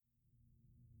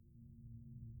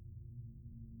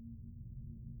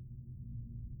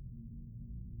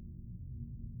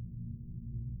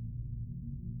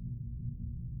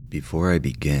Before I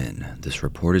begin, this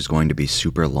report is going to be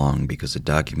super long because it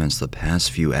documents the past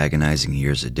few agonizing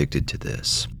years addicted to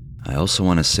this. I also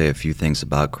want to say a few things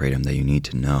about kratom that you need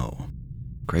to know.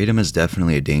 Kratom is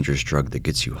definitely a dangerous drug that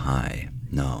gets you high.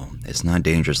 No, it's not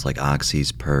dangerous like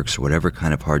oxys, perks, or whatever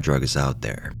kind of hard drug is out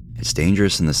there. It's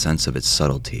dangerous in the sense of its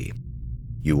subtlety.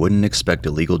 You wouldn't expect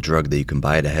a legal drug that you can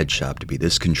buy at a head shop to be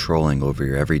this controlling over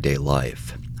your everyday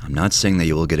life. I'm not saying that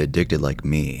you will get addicted like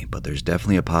me, but there's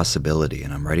definitely a possibility,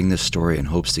 and I'm writing this story in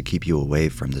hopes to keep you away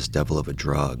from this devil of a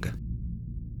drug.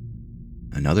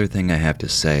 Another thing I have to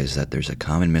say is that there's a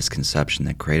common misconception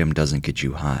that kratom doesn't get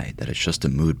you high, that it's just a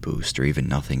mood boost or even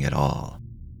nothing at all.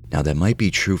 Now that might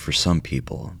be true for some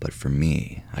people, but for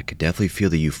me, I could definitely feel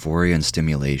the euphoria and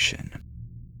stimulation.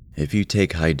 If you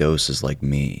take high doses like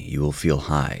me, you will feel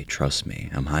high, trust me.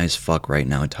 I'm high as fuck right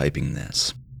now typing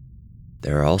this.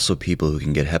 There are also people who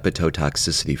can get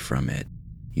hepatotoxicity from it.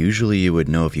 Usually you would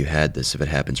know if you had this if it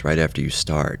happens right after you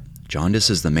start.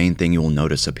 Jaundice is the main thing you will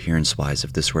notice appearance-wise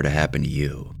if this were to happen to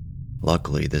you.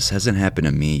 Luckily, this hasn't happened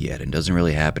to me yet and doesn't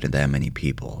really happen to that many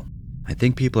people. I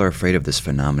think people are afraid of this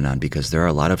phenomenon because there are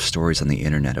a lot of stories on the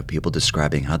internet of people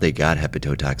describing how they got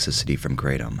hepatotoxicity from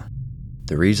kratom.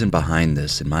 The reason behind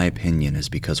this, in my opinion, is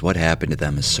because what happened to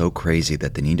them is so crazy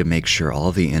that they need to make sure all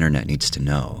of the internet needs to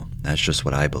know. That's just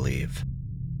what I believe.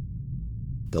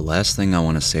 The last thing I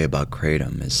want to say about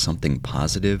kratom is something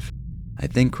positive. I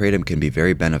think kratom can be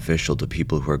very beneficial to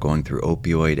people who are going through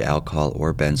opioid, alcohol,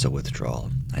 or benzo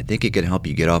withdrawal. I think it can help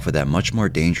you get off of that much more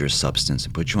dangerous substance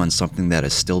and put you on something that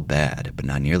is still bad, but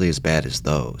not nearly as bad as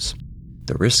those.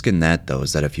 The risk in that, though,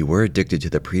 is that if you were addicted to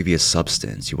the previous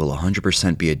substance, you will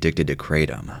 100% be addicted to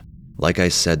kratom. Like I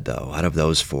said, though, out of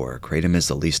those four, kratom is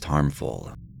the least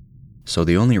harmful. So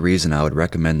the only reason I would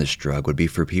recommend this drug would be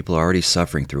for people already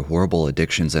suffering through horrible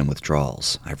addictions and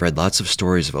withdrawals. I've read lots of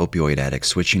stories of opioid addicts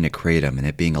switching to kratom and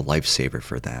it being a lifesaver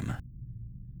for them.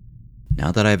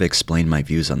 Now that I've explained my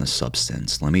views on the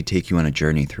substance, let me take you on a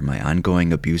journey through my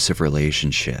ongoing abusive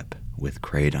relationship with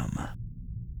kratom.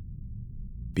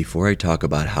 Before I talk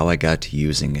about how I got to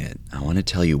using it, I want to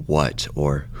tell you what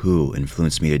or who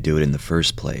influenced me to do it in the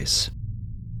first place.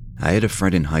 I had a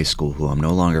friend in high school who I'm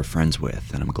no longer friends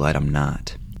with, and I'm glad I'm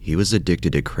not. He was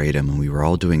addicted to kratom and we were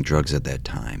all doing drugs at that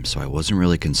time, so I wasn't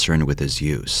really concerned with his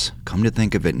use. Come to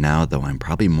think of it now, though, I'm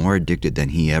probably more addicted than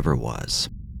he ever was.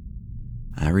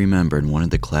 I remember in one of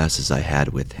the classes I had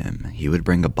with him, he would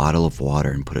bring a bottle of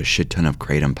water and put a shit ton of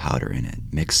kratom powder in it,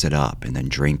 mix it up, and then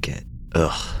drink it.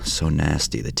 Ugh, so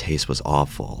nasty, the taste was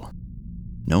awful.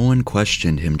 No one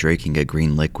questioned him drinking a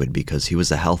green liquid because he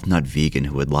was a health nut vegan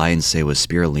who would lie and say it was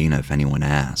spirulina if anyone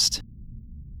asked.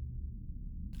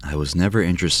 I was never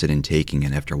interested in taking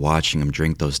it after watching him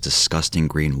drink those disgusting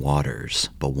green waters,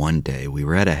 but one day we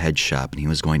were at a head shop and he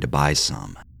was going to buy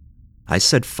some. I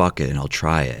said fuck it and I'll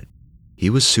try it. He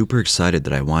was super excited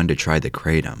that I wanted to try the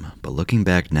kratom, but looking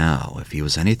back now, if he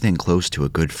was anything close to a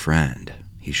good friend,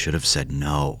 he should have said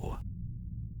no.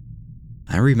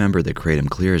 I remember the kratom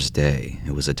clear as day.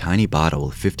 It was a tiny bottle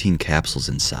with 15 capsules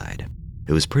inside.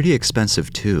 It was pretty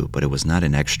expensive too, but it was not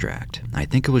an extract. I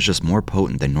think it was just more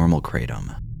potent than normal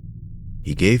kratom.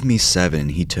 He gave me 7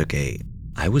 and he took 8.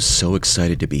 I was so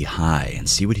excited to be high and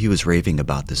see what he was raving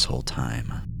about this whole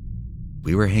time.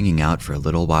 We were hanging out for a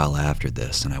little while after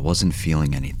this and I wasn't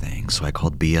feeling anything, so I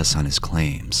called BS on his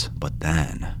claims. But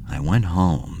then, I went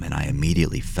home and I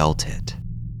immediately felt it.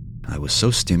 I was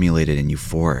so stimulated and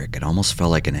euphoric, it almost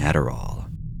felt like an Adderall.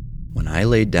 When I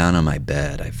laid down on my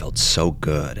bed, I felt so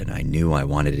good and I knew I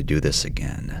wanted to do this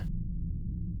again.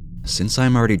 Since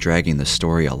I'm already dragging the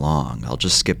story along, I'll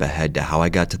just skip ahead to how I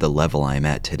got to the level I'm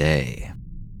at today.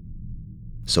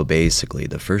 So basically,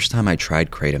 the first time I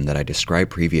tried kratom that I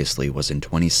described previously was in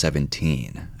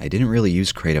 2017. I didn't really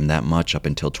use kratom that much up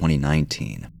until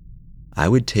 2019. I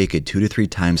would take it 2 to 3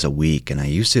 times a week, and I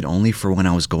used it only for when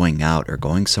I was going out or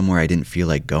going somewhere I didn't feel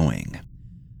like going.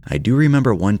 I do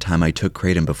remember one time I took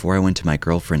kratom before I went to my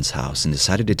girlfriend's house and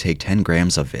decided to take 10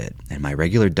 grams of it, and my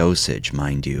regular dosage,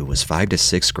 mind you, was 5 to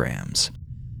 6 grams.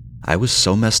 I was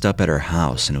so messed up at her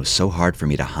house and it was so hard for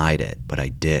me to hide it, but I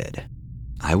did.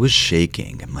 I was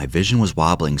shaking, my vision was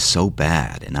wobbling so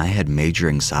bad, and I had major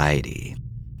anxiety.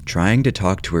 Trying to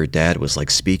talk to her dad was like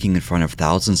speaking in front of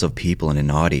thousands of people in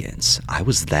an audience. I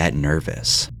was that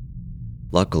nervous.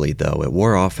 Luckily though, it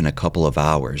wore off in a couple of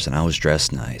hours and I was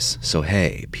dressed nice. So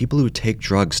hey, people who take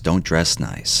drugs don't dress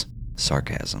nice.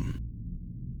 Sarcasm.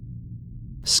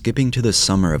 Skipping to the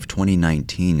summer of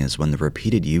 2019 is when the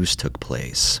repeated use took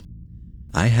place.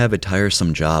 I have a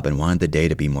tiresome job and wanted the day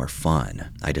to be more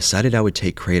fun. I decided I would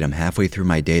take kratom halfway through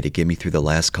my day to get me through the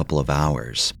last couple of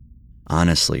hours.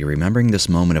 Honestly, remembering this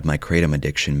moment of my kratom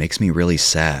addiction makes me really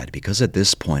sad because at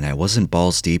this point I wasn't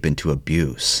balls deep into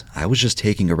abuse. I was just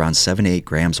taking around 7 to 8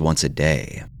 grams once a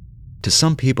day. To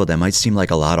some people that might seem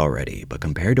like a lot already, but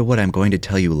compared to what I'm going to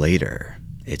tell you later,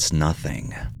 it's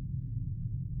nothing.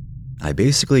 I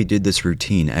basically did this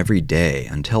routine every day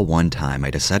until one time I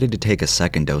decided to take a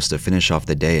second dose to finish off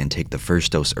the day and take the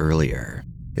first dose earlier.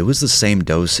 It was the same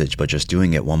dosage but just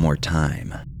doing it one more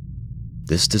time.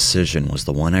 This decision was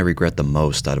the one I regret the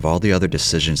most out of all the other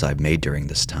decisions I've made during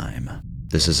this time.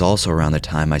 This is also around the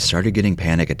time I started getting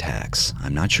panic attacks.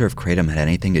 I'm not sure if kratom had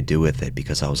anything to do with it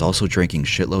because I was also drinking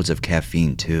shitloads of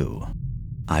caffeine too.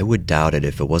 I would doubt it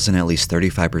if it wasn't at least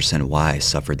 35% why I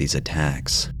suffered these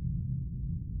attacks.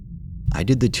 I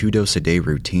did the 2-dose-a-day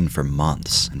routine for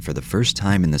months, and for the first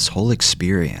time in this whole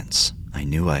experience, I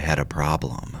knew I had a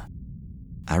problem.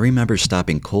 I remember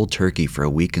stopping cold turkey for a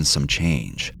week and some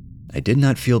change. I did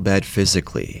not feel bad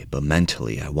physically, but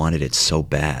mentally I wanted it so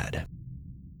bad.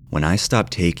 When I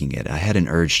stopped taking it, I had an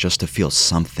urge just to feel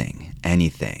something,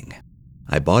 anything.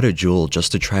 I bought a Juul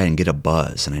just to try and get a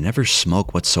buzz, and I never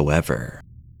smoke whatsoever.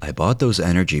 I bought those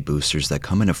energy boosters that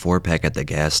come in a 4-pack at the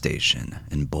gas station,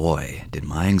 and boy, did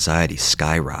my anxiety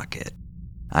skyrocket.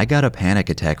 I got a panic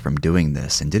attack from doing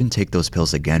this and didn't take those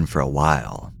pills again for a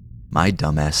while. My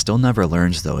dumbass still never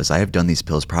learns though, as I have done these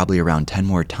pills probably around 10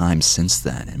 more times since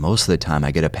then, and most of the time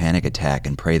I get a panic attack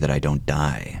and pray that I don't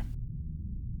die.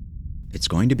 It's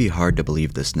going to be hard to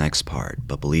believe this next part,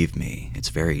 but believe me, it's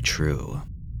very true.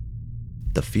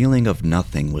 The feeling of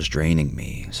nothing was draining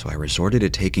me, so I resorted to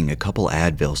taking a couple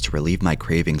Advils to relieve my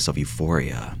cravings of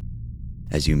euphoria.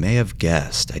 As you may have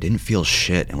guessed, I didn't feel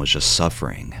shit and was just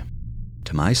suffering.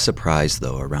 To my surprise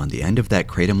though, around the end of that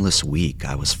kratomless week,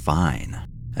 I was fine.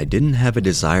 I didn't have a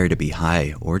desire to be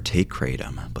high or take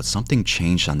kratom, but something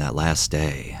changed on that last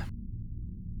day.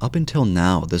 Up until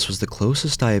now, this was the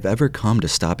closest I have ever come to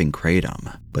stopping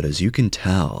kratom, but as you can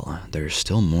tell, there's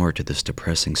still more to this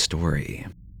depressing story.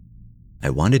 I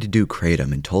wanted to do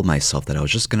kratom and told myself that I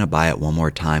was just gonna buy it one more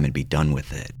time and be done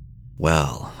with it.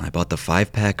 Well, I bought the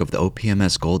 5-pack of the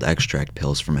OPMS Gold Extract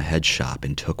pills from a head shop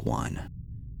and took one.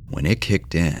 When it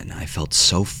kicked in, I felt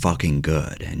so fucking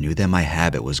good and knew that my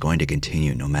habit was going to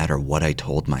continue no matter what I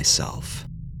told myself.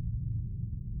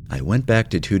 I went back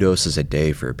to 2 doses a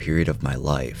day for a period of my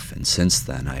life, and since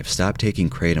then I have stopped taking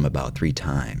kratom about 3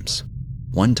 times.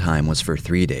 One time was for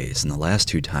 3 days, and the last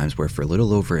 2 times were for a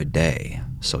little over a day,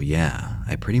 so yeah,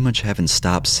 I pretty much haven't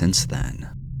stopped since then.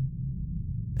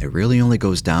 It really only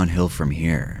goes downhill from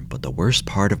here, but the worst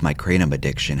part of my kratom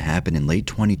addiction happened in late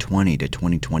 2020 to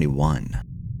 2021.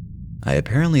 I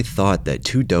apparently thought that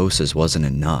 2 doses wasn't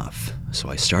enough, so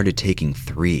I started taking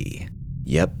 3.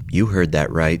 Yep, you heard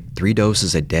that right, 3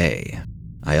 doses a day.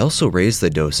 I also raised the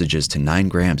dosages to 9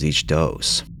 grams each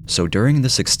dose. So during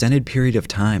this extended period of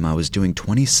time, I was doing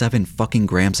 27 fucking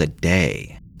grams a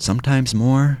day. Sometimes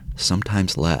more,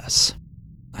 sometimes less.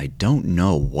 I don't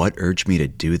know what urged me to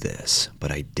do this,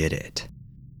 but I did it.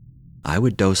 I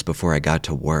would dose before I got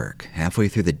to work, halfway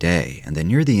through the day, and then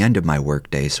near the end of my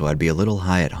workday so I'd be a little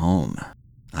high at home.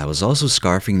 I was also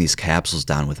scarfing these capsules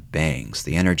down with Bangs,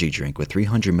 the energy drink with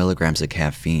 300 milligrams of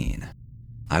caffeine.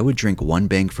 I would drink 1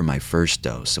 Bang for my first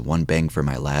dose and 1 Bang for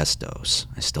my last dose.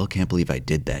 I still can't believe I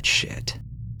did that shit.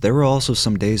 There were also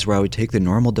some days where I would take the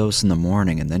normal dose in the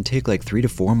morning and then take like 3 to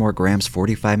 4 more grams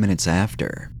 45 minutes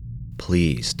after.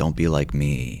 Please, don't be like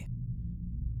me.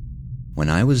 When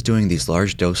I was doing these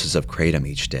large doses of kratom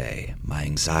each day, my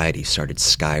anxiety started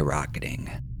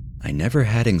skyrocketing. I never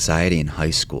had anxiety in high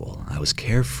school. I was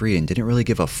carefree and didn't really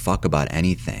give a fuck about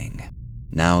anything.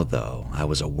 Now though, I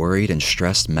was a worried and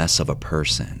stressed mess of a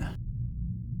person.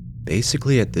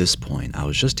 Basically at this point, I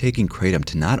was just taking kratom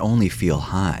to not only feel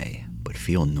high, but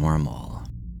feel normal.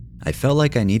 I felt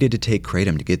like I needed to take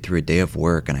kratom to get through a day of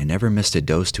work, and I never missed a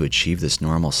dose to achieve this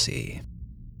normalcy.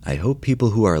 I hope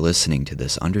people who are listening to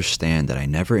this understand that I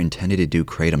never intended to do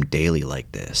kratom daily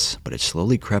like this, but it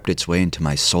slowly crept its way into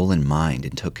my soul and mind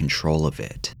and took control of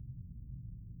it.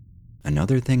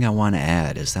 Another thing I want to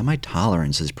add is that my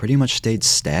tolerance has pretty much stayed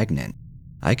stagnant.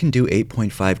 I can do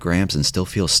 8.5 grams and still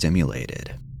feel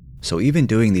stimulated. So even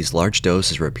doing these large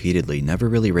doses repeatedly never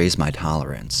really raised my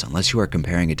tolerance, unless you are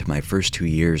comparing it to my first 2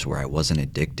 years where I wasn't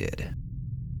addicted.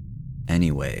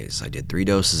 Anyways, I did 3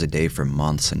 doses a day for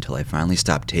months until I finally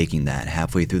stopped taking that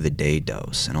halfway through the day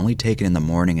dose and only take it in the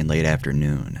morning and late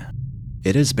afternoon.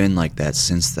 It has been like that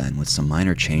since then with some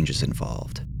minor changes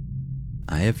involved.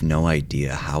 I have no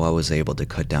idea how I was able to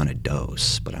cut down a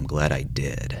dose, but I'm glad I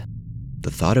did.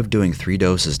 The thought of doing 3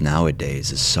 doses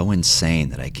nowadays is so insane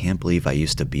that I can't believe I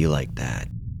used to be like that.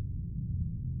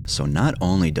 So not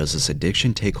only does this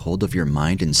addiction take hold of your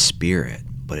mind and spirit,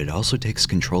 but it also takes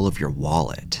control of your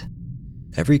wallet.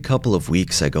 Every couple of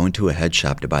weeks I go into a head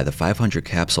shop to buy the 500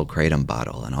 capsule kratom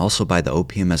bottle and also buy the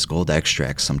OPMS gold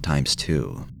extracts sometimes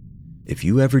too. If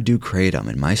you ever do kratom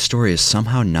and my story is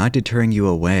somehow not deterring you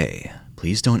away,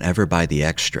 please don't ever buy the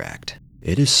extract.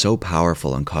 It is so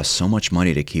powerful and costs so much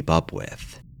money to keep up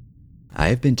with. I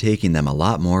have been taking them a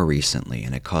lot more recently,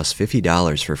 and it costs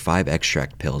 $50 for 5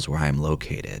 extract pills where I am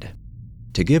located.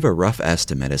 To give a rough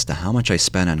estimate as to how much I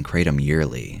spend on kratom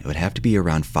yearly, it would have to be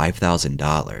around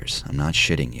 $5,000. I'm not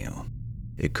shitting you.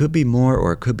 It could be more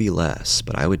or it could be less,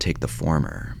 but I would take the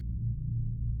former.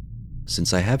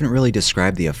 Since I haven't really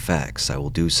described the effects, I will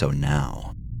do so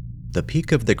now. The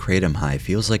peak of the kratom high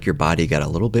feels like your body got a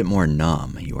little bit more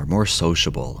numb, you are more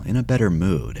sociable, in a better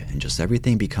mood, and just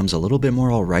everything becomes a little bit more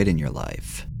alright in your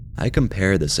life. I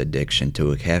compare this addiction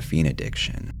to a caffeine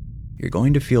addiction. You're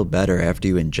going to feel better after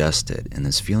you ingest it, and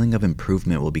this feeling of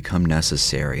improvement will become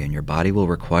necessary and your body will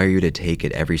require you to take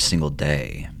it every single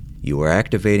day. You are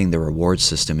activating the reward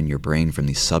system in your brain from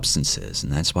these substances,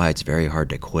 and that's why it's very hard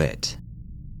to quit.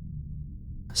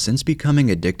 Since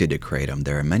becoming addicted to kratom,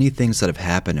 there are many things that have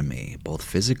happened to me, both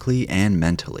physically and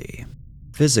mentally.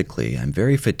 Physically, I'm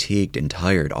very fatigued and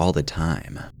tired all the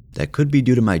time. That could be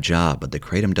due to my job, but the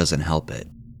kratom doesn't help it.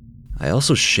 I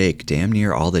also shake damn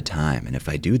near all the time, and if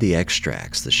I do the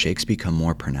extracts, the shakes become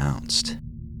more pronounced.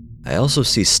 I also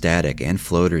see static and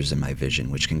floaters in my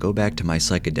vision, which can go back to my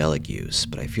psychedelic use,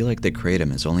 but I feel like the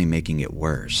kratom is only making it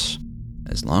worse.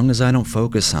 As long as I don't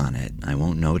focus on it, I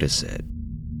won't notice it.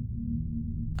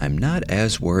 I'm not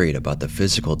as worried about the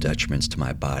physical detriments to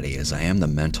my body as I am the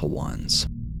mental ones.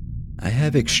 I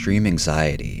have extreme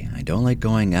anxiety, I don't like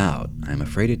going out, I'm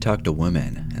afraid to talk to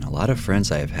women, and a lot of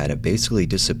friends I have had have basically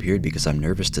disappeared because I'm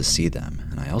nervous to see them,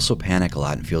 and I also panic a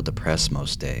lot and feel depressed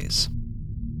most days.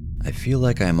 I feel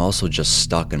like I am also just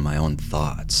stuck in my own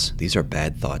thoughts. These are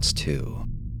bad thoughts too.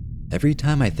 Every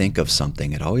time I think of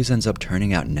something, it always ends up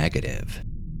turning out negative.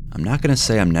 I'm not going to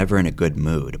say I'm never in a good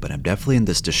mood, but I'm definitely in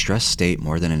this distressed state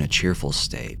more than in a cheerful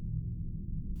state.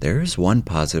 There is one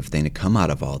positive thing to come out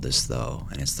of all this though,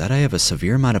 and it's that I have a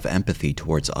severe amount of empathy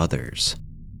towards others.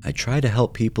 I try to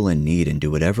help people in need and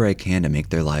do whatever I can to make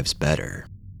their lives better.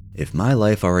 If my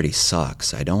life already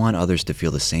sucks, I don't want others to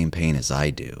feel the same pain as I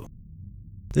do.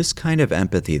 This kind of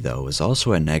empathy though is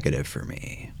also a negative for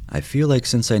me. I feel like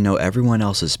since I know everyone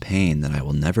else's pain, then I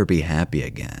will never be happy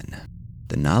again.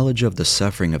 The knowledge of the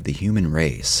suffering of the human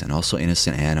race, and also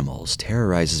innocent animals,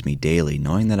 terrorizes me daily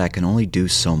knowing that I can only do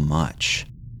so much.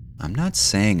 I'm not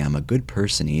saying I'm a good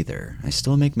person either. I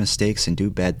still make mistakes and do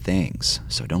bad things,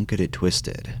 so don't get it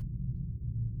twisted.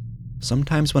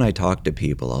 Sometimes when I talk to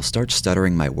people, I'll start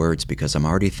stuttering my words because I'm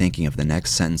already thinking of the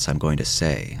next sentence I'm going to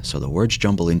say, so the words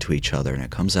jumble into each other and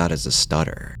it comes out as a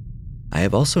stutter. I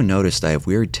have also noticed I have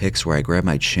weird tics where I grab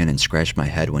my chin and scratch my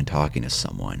head when talking to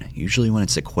someone, usually when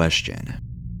it's a question.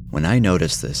 When I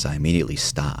notice this, I immediately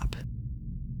stop.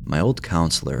 My old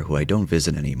counselor, who I don't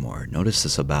visit anymore, noticed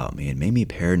this about me and made me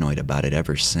paranoid about it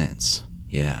ever since.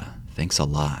 Yeah, thanks a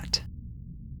lot.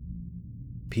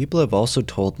 People have also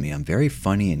told me I'm very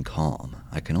funny and calm.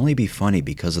 I can only be funny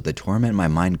because of the torment my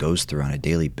mind goes through on a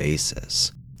daily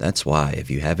basis. That's why, if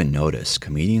you haven't noticed,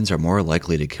 comedians are more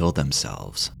likely to kill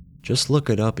themselves. Just look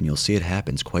it up and you'll see it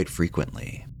happens quite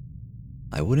frequently.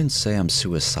 I wouldn't say I'm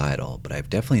suicidal, but I've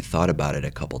definitely thought about it a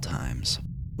couple times.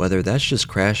 Whether that's just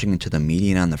crashing into the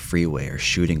median on the freeway or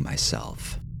shooting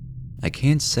myself. I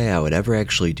can't say I would ever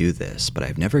actually do this, but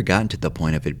I've never gotten to the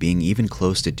point of it being even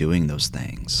close to doing those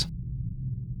things.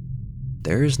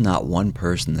 There is not one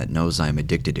person that knows I am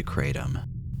addicted to kratom.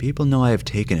 People know I have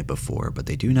taken it before, but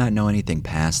they do not know anything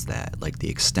past that, like the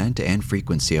extent and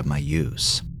frequency of my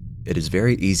use. It is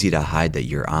very easy to hide that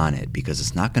you're on it because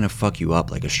it's not going to fuck you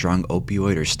up like a strong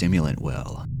opioid or stimulant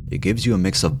will. It gives you a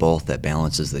mix of both that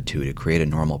balances the two to create a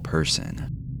normal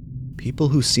person. People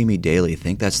who see me daily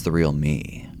think that's the real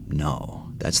me.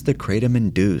 No, that's the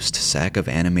kratom-induced sack of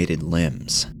animated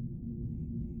limbs.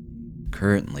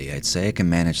 Currently, I'd say I can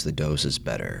manage the doses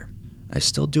better. I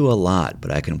still do a lot,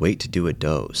 but I can wait to do a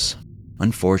dose.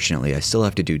 Unfortunately, I still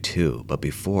have to do 2, but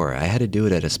before, I had to do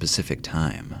it at a specific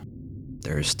time.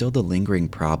 There is still the lingering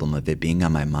problem of it being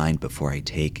on my mind before I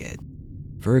take it.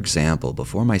 For example,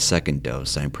 before my second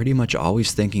dose, I'm pretty much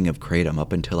always thinking of kratom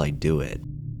up until I do it.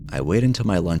 I wait until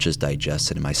my lunch is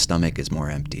digested and my stomach is more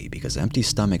empty, because empty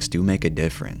stomachs do make a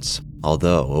difference.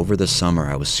 Although, over the summer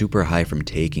I was super high from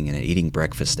taking and eating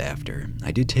breakfast after.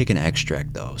 I did take an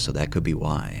extract though, so that could be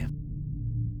why.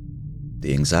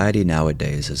 The anxiety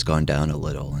nowadays has gone down a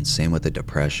little, and same with the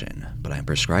depression, but I'm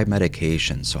prescribed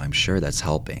medication, so I'm sure that's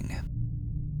helping.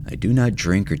 I do not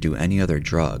drink or do any other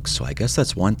drugs, so I guess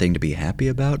that's one thing to be happy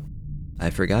about. I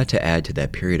forgot to add to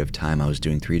that period of time I was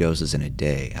doing 3 doses in a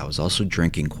day, I was also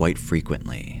drinking quite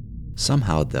frequently.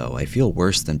 Somehow though, I feel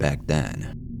worse than back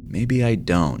then. Maybe I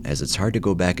don't, as it's hard to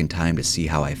go back in time to see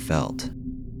how I felt.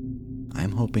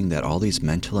 I'm hoping that all these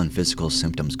mental and physical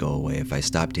symptoms go away if I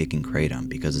stop taking kratom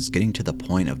because it's getting to the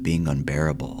point of being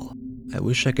unbearable. I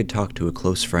wish I could talk to a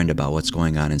close friend about what's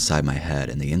going on inside my head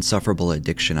and the insufferable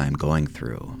addiction I'm going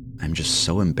through. I'm just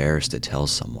so embarrassed to tell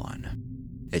someone.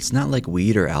 It's not like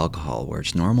weed or alcohol where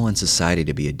it's normal in society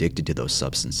to be addicted to those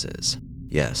substances.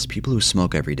 Yes, people who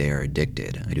smoke every day are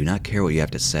addicted. I do not care what you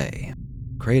have to say.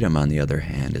 Kratom, on the other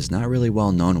hand, is not really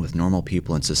well known with normal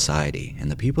people in society,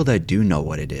 and the people that do know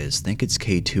what it is think it's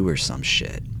K2 or some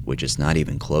shit, which it's not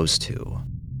even close to.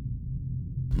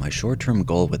 My short-term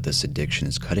goal with this addiction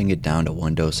is cutting it down to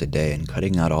 1 dose a day and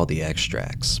cutting out all the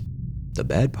extracts. The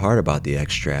bad part about the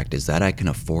extract is that I can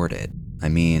afford it. I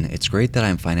mean, it's great that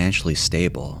I'm financially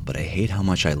stable, but I hate how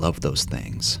much I love those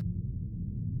things.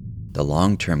 The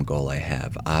long-term goal I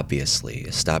have, obviously,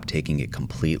 is stop taking it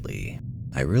completely.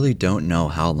 I really don't know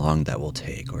how long that will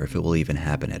take or if it will even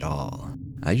happen at all.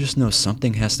 I just know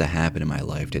something has to happen in my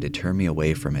life to deter me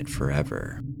away from it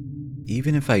forever.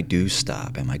 Even if I do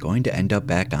stop, am I going to end up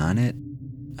back on it?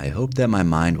 I hope that my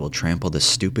mind will trample this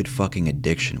stupid fucking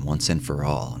addiction once and for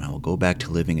all, and I will go back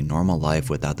to living a normal life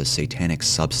without the satanic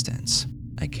substance.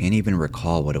 I can't even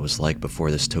recall what it was like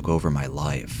before this took over my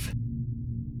life.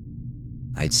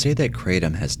 I'd say that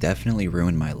kratom has definitely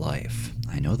ruined my life.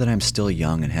 I know that I'm still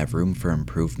young and have room for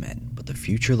improvement, but the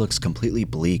future looks completely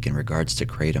bleak in regards to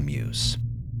kratom use.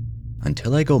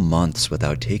 Until I go months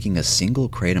without taking a single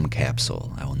kratom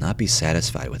capsule, I will not be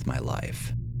satisfied with my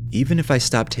life. Even if I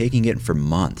stop taking it for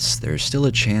months, there's still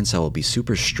a chance I will be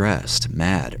super stressed,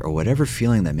 mad, or whatever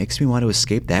feeling that makes me want to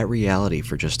escape that reality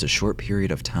for just a short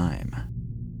period of time.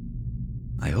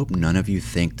 I hope none of you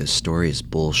think this story is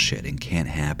bullshit and can't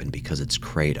happen because it's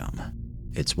kratom.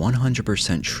 It's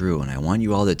 100% true, and I want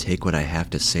you all to take what I have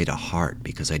to say to heart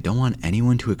because I don't want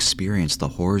anyone to experience the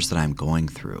horrors that I'm going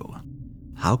through.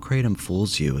 How kratom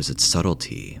fools you is its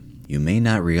subtlety. You may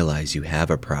not realize you have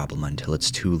a problem until it's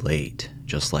too late,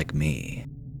 just like me.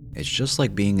 It's just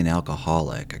like being an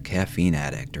alcoholic, a caffeine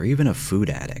addict, or even a food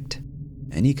addict.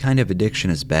 Any kind of addiction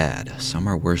is bad, some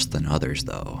are worse than others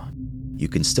though. You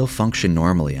can still function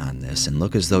normally on this and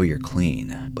look as though you're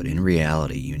clean, but in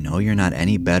reality, you know you're not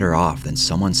any better off than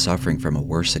someone suffering from a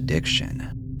worse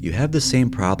addiction. You have the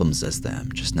same problems as them,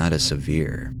 just not as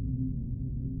severe.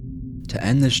 To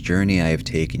end this journey I have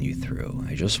taken you through,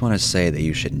 I just want to say that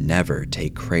you should never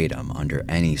take kratom under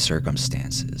any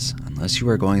circumstances, unless you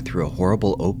are going through a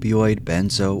horrible opioid,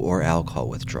 benzo, or alcohol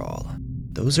withdrawal.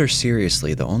 Those are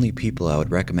seriously the only people I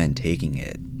would recommend taking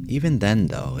it. Even then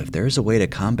though, if there is a way to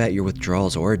combat your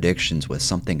withdrawals or addictions with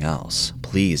something else,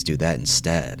 please do that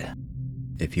instead.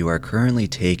 If you are currently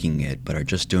taking it but are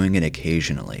just doing it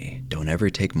occasionally, don't ever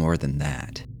take more than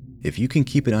that. If you can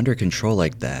keep it under control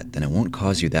like that, then it won't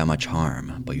cause you that much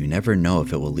harm, but you never know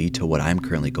if it will lead to what I'm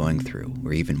currently going through,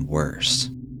 or even worse.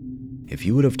 If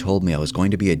you would have told me I was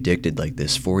going to be addicted like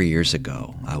this 4 years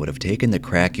ago, I would have taken the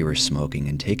crack you were smoking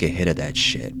and take a hit of that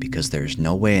shit because there's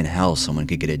no way in hell someone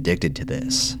could get addicted to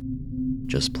this.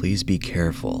 Just please be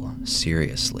careful,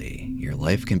 seriously. Your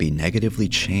life can be negatively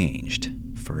changed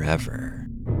forever.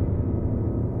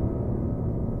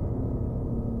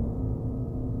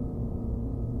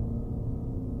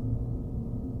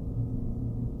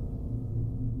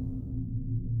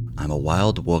 I'm a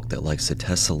wild wook that likes to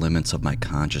test the limits of my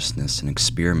consciousness and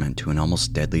experiment to an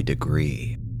almost deadly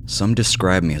degree. Some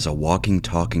describe me as a walking,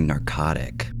 talking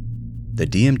narcotic. The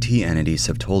DMT entities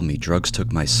have told me drugs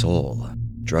took my soul.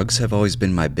 Drugs have always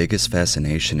been my biggest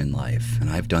fascination in life,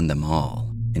 and I've done them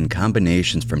all. In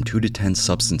combinations from 2 to 10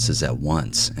 substances at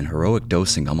once, and heroic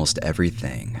dosing almost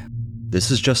everything. This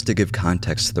is just to give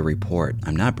context to the report.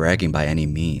 I'm not bragging by any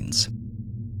means.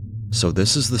 So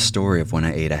this is the story of when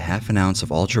I ate a half an ounce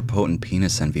of ultra-potent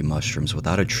penis envy mushrooms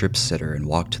without a trip sitter and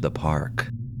walked to the park.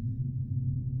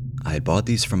 I had bought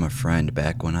these from a friend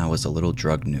back when I was a little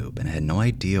drug noob and had no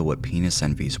idea what penis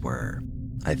envies were.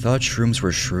 I thought shrooms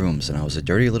were shrooms and I was a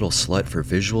dirty little slut for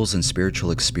visuals and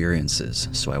spiritual experiences,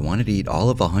 so I wanted to eat all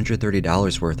of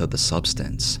 $130 worth of the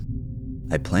substance.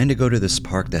 I planned to go to this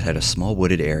park that had a small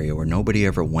wooded area where nobody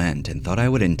ever went and thought I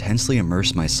would intensely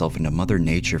immerse myself into Mother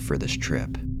Nature for this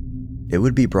trip. It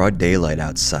would be broad daylight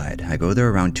outside. I go there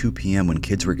around 2 p.m. when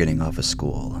kids were getting off of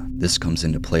school. This comes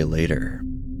into play later.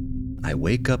 I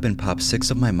wake up and pop 6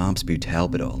 of my mom's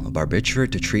butalbital, a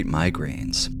barbiturate to treat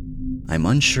migraines. I'm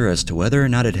unsure as to whether or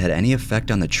not it had any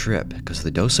effect on the trip, because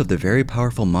the dose of the very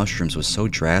powerful mushrooms was so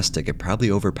drastic it probably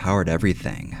overpowered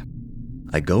everything.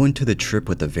 I go into the trip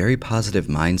with a very positive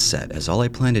mindset, as all I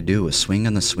plan to do is swing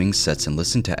on the swing sets and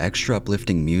listen to extra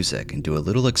uplifting music and do a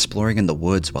little exploring in the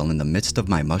woods while in the midst of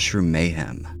my mushroom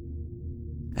mayhem.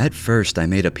 At first, I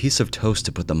made a piece of toast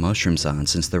to put the mushrooms on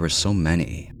since there were so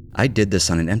many. I did this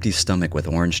on an empty stomach with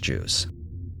orange juice.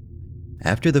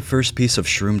 After the first piece of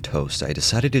shroom toast, I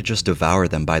decided to just devour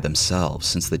them by themselves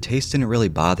since the taste didn't really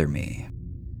bother me.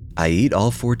 I eat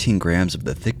all 14 grams of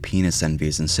the thick penis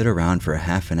envies and sit around for a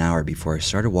half an hour before I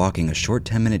started walking a short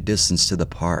 10-minute distance to the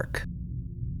park.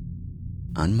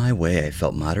 On my way, I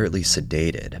felt moderately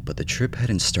sedated, but the trip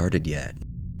hadn't started yet.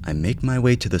 I make my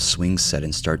way to the swing set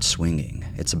and start swinging.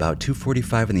 It's about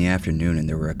 2:45 in the afternoon and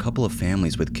there were a couple of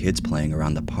families with kids playing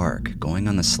around the park, going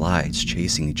on the slides,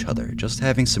 chasing each other, just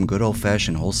having some good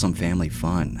old-fashioned wholesome family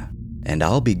fun. And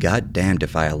I'll be goddamned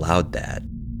if I allowed that.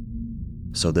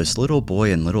 So this little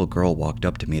boy and little girl walked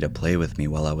up to me to play with me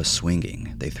while I was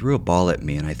swinging. They threw a ball at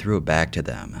me and I threw it back to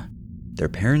them. Their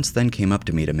parents then came up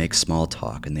to me to make small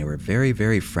talk and they were very,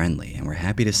 very friendly and were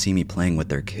happy to see me playing with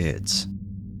their kids.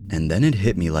 And then it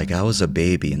hit me like I was a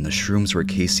baby and the shrooms were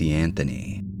Casey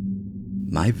Anthony.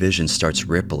 My vision starts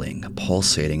rippling,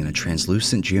 pulsating in a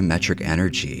translucent geometric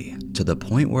energy, to the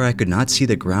point where I could not see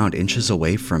the ground inches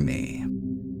away from me.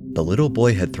 The little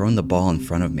boy had thrown the ball in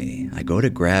front of me. I go to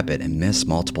grab it and miss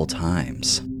multiple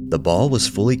times. The ball was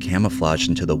fully camouflaged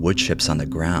into the wood chips on the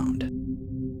ground.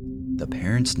 The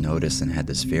parents noticed and had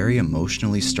this very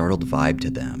emotionally startled vibe to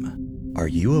them. "Are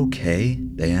you okay?"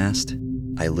 they asked.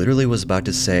 I literally was about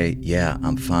to say, "Yeah,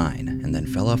 I'm fine," and then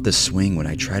fell off the swing when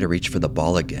I tried to reach for the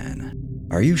ball again.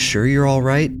 "Are you sure you're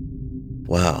alright?"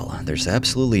 Well, there's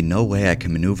absolutely no way I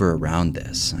can maneuver around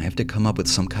this. I have to come up with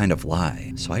some kind of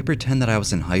lie, so I pretend that I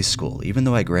was in high school even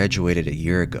though I graduated a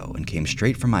year ago and came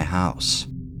straight from my house.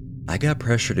 I got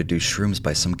pressured to do shrooms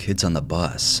by some kids on the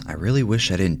bus. I really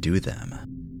wish I didn't do them.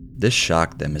 This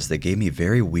shocked them as they gave me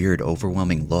very weird,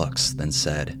 overwhelming looks, then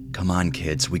said, "Come on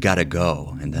kids, we gotta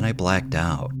go," and then I blacked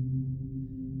out.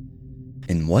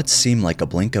 In what seemed like a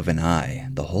blink of an eye,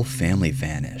 the whole family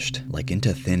vanished, like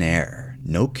into thin air.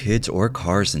 No kids or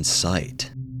cars in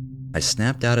sight. I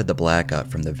snapped out of the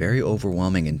blackout from the very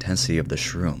overwhelming intensity of the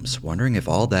shrooms, wondering if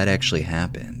all that actually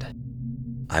happened.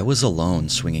 I was alone,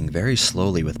 swinging very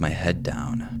slowly with my head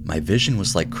down. My vision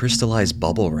was like crystallized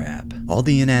bubble wrap. All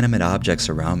the inanimate objects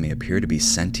around me appeared to be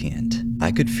sentient.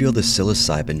 I could feel the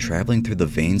psilocybin traveling through the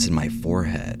veins in my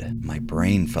forehead. My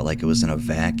brain felt like it was in a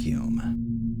vacuum.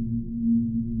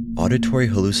 Auditory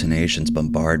hallucinations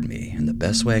bombard me, and the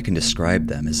best way I can describe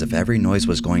them is if every noise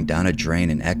was going down a drain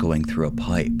and echoing through a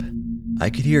pipe. I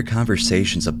could hear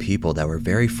conversations of people that were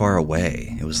very far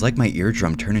away. It was like my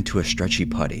eardrum turned into a stretchy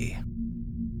putty.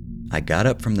 I got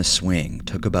up from the swing,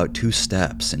 took about 2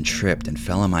 steps, and tripped and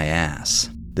fell on my ass.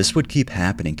 This would keep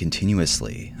happening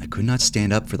continuously. I could not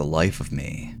stand up for the life of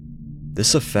me.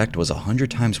 This effect was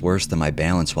 100 times worse than my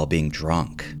balance while being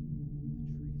drunk.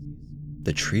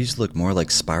 The trees looked more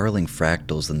like spiraling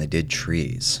fractals than they did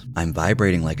trees. I'm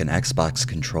vibrating like an Xbox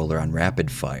controller on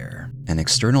rapid fire. An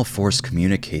external force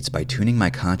communicates by tuning my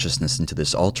consciousness into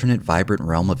this alternate vibrant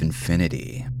realm of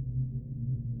infinity.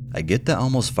 I get the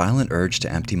almost violent urge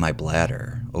to empty my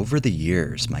bladder. Over the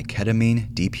years, my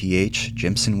ketamine, DPH,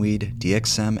 Jimson weed,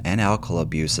 DXM, and alcohol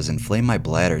abuse has inflamed my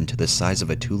bladder into the size of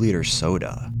a 2-liter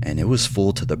soda, and it was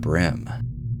full to the brim.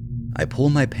 I pull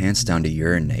my pants down to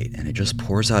urinate, and it just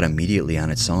pours out immediately on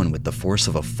its own with the force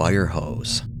of a fire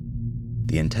hose.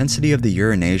 The intensity of the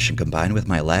urination combined with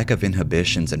my lack of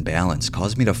inhibitions and balance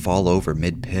caused me to fall over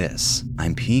mid-piss.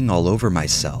 I'm peeing all over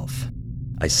myself.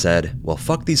 I said, "Well,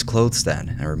 fuck these clothes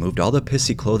then," and removed all the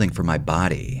pissy clothing from my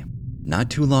body. Not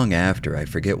too long after, I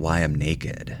forget why I'm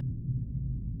naked.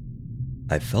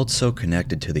 I felt so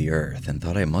connected to the earth and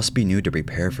thought I must be nude to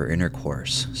prepare for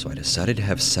intercourse, so I decided to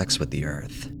have sex with the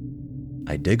earth.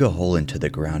 I dig a hole into the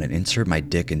ground and insert my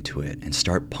dick into it and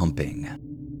start pumping.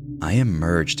 I am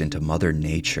merged into Mother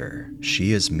Nature.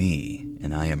 She is me,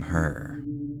 and I am her.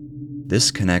 This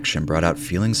connection brought out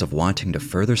feelings of wanting to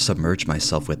further submerge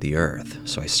myself with the earth,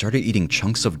 so I started eating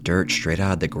chunks of dirt straight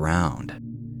out of the ground.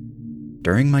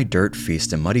 During my dirt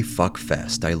feast and muddy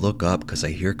fuckfest, I look up because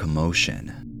I hear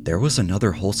commotion. There was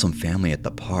another wholesome family at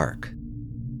the park.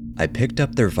 I picked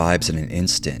up their vibes in an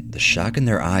instant. The shock in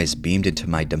their eyes beamed into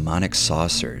my demonic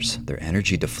saucers, their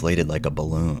energy deflated like a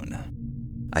balloon.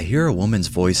 I hear a woman's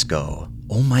voice go,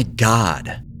 "Oh my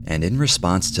God!" And in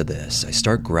response to this, I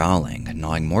start growling,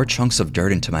 gnawing more chunks of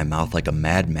dirt into my mouth like a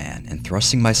madman and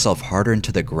thrusting myself harder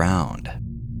into the ground.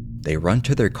 They run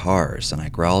to their cars and I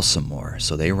growl some more,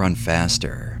 so they run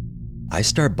faster. I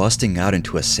start busting out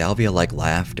into a salvia-like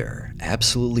laughter,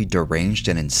 absolutely deranged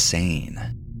and insane.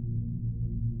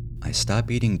 I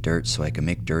stop eating dirt so I can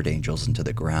make dirt angels into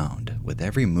the ground. With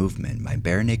every movement, my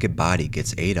bare naked body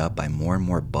gets ate up by more and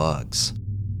more bugs.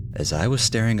 As I was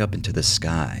staring up into the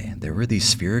sky, there were these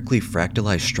spherically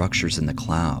fractalized structures in the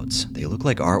clouds. They look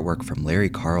like artwork from Larry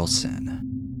Carlson.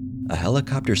 A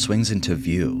helicopter swings into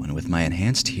view, and with my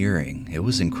enhanced hearing, it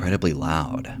was incredibly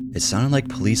loud. It sounded like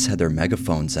police had their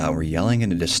megaphones out and were yelling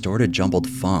in a distorted, jumbled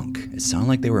funk. It sounded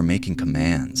like they were making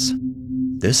commands.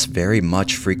 This very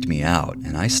much freaked me out,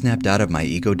 and I snapped out of my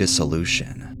ego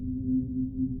dissolution.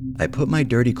 I put my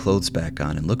dirty clothes back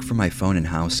on and look for my phone and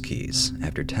house keys.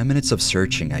 After 10 minutes of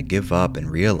searching, I give up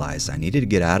and realize I needed to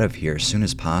get out of here as soon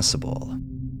as possible.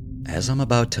 As I'm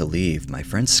about to leave, my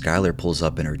friend Skylar pulls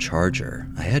up in her Charger.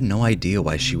 I had no idea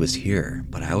why she was here,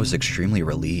 but I was extremely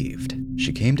relieved.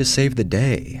 She came to save the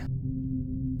day.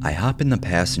 I hop in the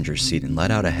passenger seat and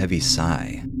let out a heavy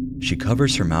sigh. She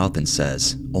covers her mouth and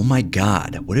says, "Oh my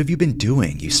God, what have you been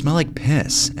doing? You smell like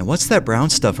piss. And what's that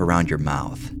brown stuff around your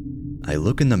mouth?" I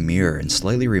look in the mirror and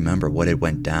slightly remember what had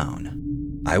went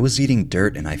down. I was eating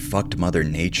dirt and I fucked Mother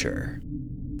Nature.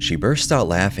 She burst out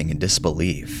laughing in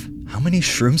disbelief. "How many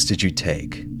shrooms did you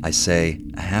take?" I say,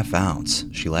 "A half ounce."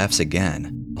 She laughs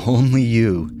again. "Only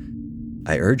you."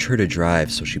 I urge her to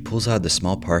drive, so she pulls out of the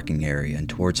small parking area and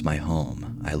towards my home.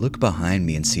 I look behind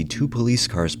me and see 2 police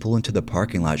cars pull into the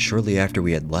parking lot shortly after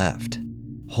we had left.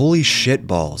 Holy shit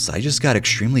balls, I just got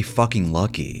extremely fucking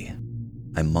lucky.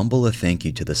 I mumble a thank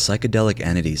you to the psychedelic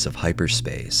entities of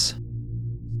hyperspace.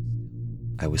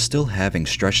 I was still having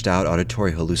stretched out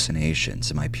auditory hallucinations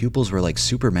and my pupils were like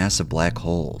supermassive black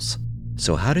holes.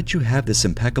 "So how did you have this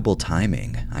impeccable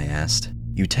timing?" I asked.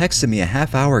 "You texted me a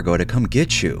half hour ago to come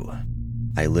get you."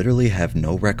 I literally have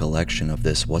no recollection of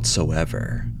this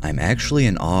whatsoever. I'm actually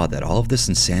in awe that all of this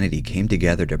insanity came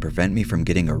together to prevent me from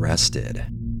getting arrested.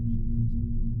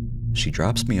 She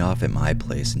drops me off at my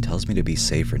place and tells me to be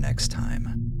safer next time.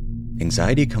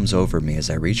 Anxiety comes over me as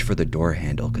I reach for the door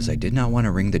handle because I did not want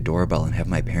to ring the doorbell and have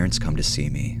my parents come to see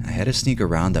me. I had to sneak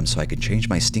around them so I could change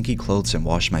my stinky clothes and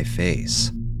wash my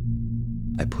face.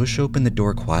 I push open the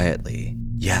door quietly.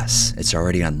 Yes, it's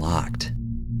already unlocked.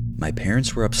 My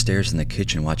parents were upstairs in the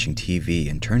kitchen watching TV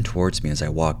and turn towards me as I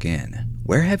walk in.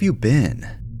 "Where have you been?"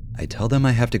 I tell them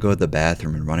I have to go to the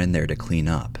bathroom and run in there to clean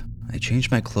up. I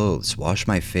change my clothes, wash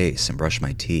my face, and brush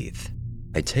my teeth.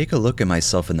 I take a look at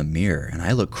myself in the mirror and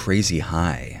I look crazy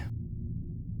high.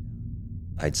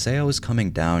 I'd say I was coming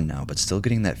down now, but still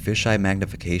getting that fisheye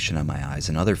magnification on my eyes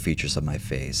and other features of my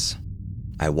face.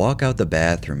 I walk out the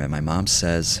bathroom and my mom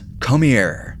says, "Come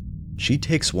here." She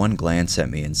takes one glance at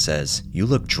me and says, "You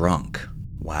look drunk."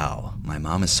 Wow, my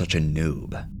mom is such a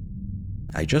noob.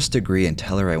 I just agree and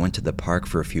tell her I went to the park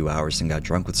for a few hours and got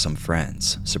drunk with some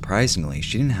friends. Surprisingly,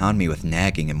 she didn't hound me with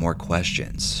nagging and more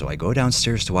questions, so I go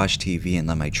downstairs to watch TV and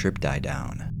let my trip die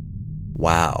down.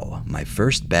 Wow, my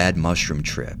first bad mushroom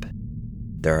trip.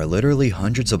 There are literally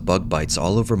hundreds of bug bites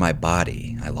all over my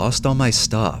body. I lost all my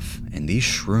stuff, and these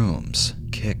shrooms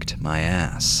kicked my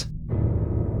ass.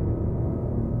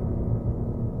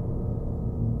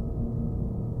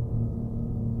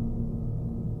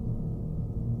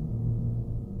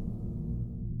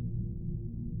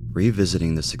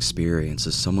 Revisiting this experience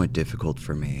is somewhat difficult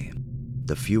for me.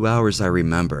 The few hours I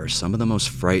remember are some of the most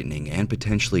frightening and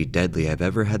potentially deadly I've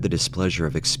ever had the displeasure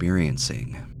of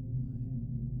experiencing.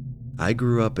 I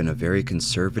grew up in a very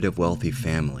conservative, wealthy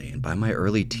family, and by my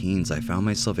early teens I found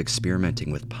myself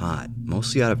experimenting with pot,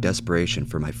 mostly out of desperation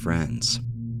for my friends.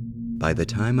 By the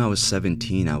time I was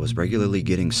 17, I was regularly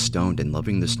getting stoned and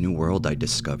loving this new world I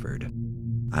discovered.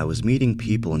 I was meeting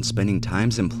people and spending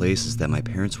times in places that my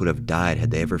parents would have died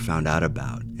had they ever found out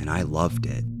about, and I loved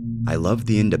it. I loved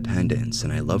the independence,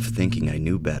 and I loved thinking I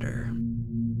knew better.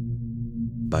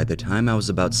 By the time I was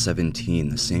about 17,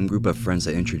 the same group of friends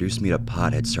that introduced me to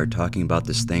pot had started talking about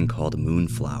this thing called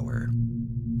moonflower.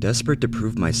 Desperate to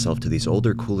prove myself to these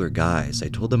older, cooler guys, I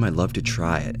told them I'd love to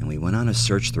try it, and we went on a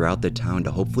search throughout the town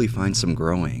to hopefully find some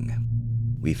growing.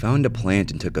 We found a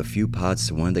plant and took a few pods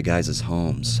to one of the guys'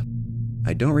 homes.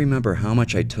 I don't remember how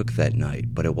much I took that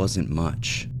night, but it wasn't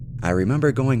much. I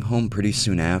remember going home pretty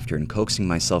soon after and coaxing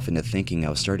myself into thinking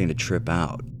I was starting to trip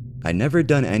out. I'd never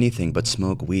done anything but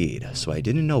smoke weed, so I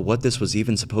didn't know what this was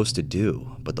even supposed to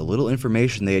do, but the little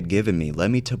information they had given me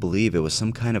led me to believe it was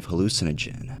some kind of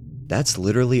hallucinogen. That's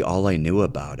literally all I knew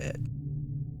about it.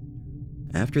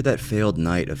 After that failed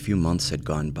night, a few months had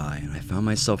gone by, and I found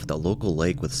myself at the local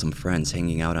lake with some friends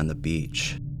hanging out on the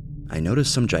beach. I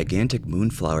noticed some gigantic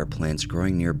moonflower plants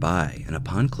growing nearby, and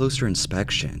upon closer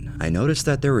inspection, I noticed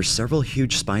that there were several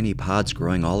huge spiny pods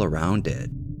growing all around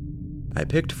it. I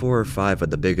picked 4 or 5 of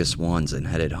the biggest ones and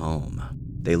headed home.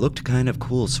 They looked kind of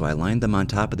cool, so I lined them on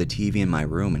top of the TV in my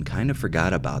room and kind of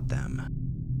forgot about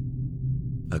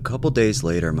them. A couple days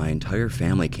later, my entire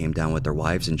family came down with their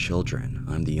wives and children.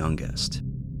 I'm the youngest.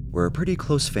 We're a pretty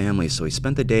close family, so we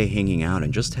spent the day hanging out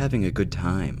and just having a good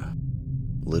time.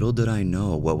 Little did I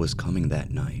know what was coming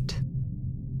that night.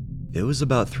 It was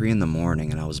about 3 in the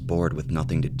morning and I was bored with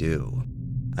nothing to do.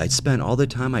 I'd spent all the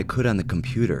time I could on the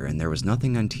computer and there was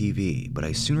nothing on TV, but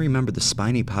I soon remembered the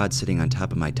spiny pod sitting on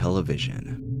top of my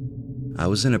television. I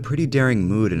was in a pretty daring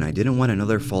mood and I didn't want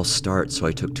another false start, so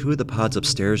I took 2 of the pods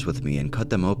upstairs with me and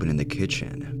cut them open in the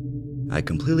kitchen. I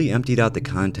completely emptied out the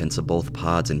contents of both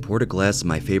pods and poured a glass of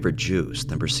my favorite juice,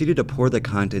 then proceeded to pour the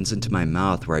contents into my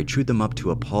mouth where I chewed them up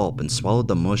to a pulp and swallowed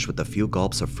the mush with a few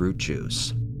gulps of fruit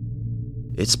juice.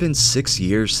 It's been 6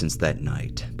 years since that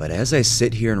night, but as I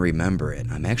sit here and remember it,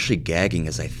 I'm actually gagging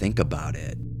as I think about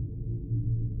it.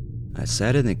 I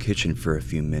sat in the kitchen for a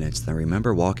few minutes, then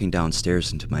remember walking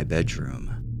downstairs into my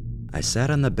bedroom. I sat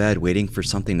on the bed waiting for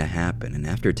something to happen, and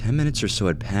after 10 minutes or so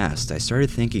had passed, I started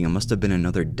thinking it must have been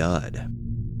another dud.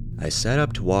 I sat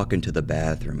up to walk into the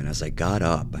bathroom, and as I got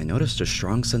up, I noticed a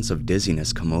strong sense of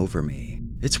dizziness come over me.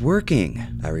 It's working,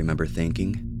 I remember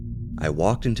thinking. I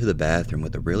walked into the bathroom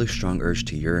with a really strong urge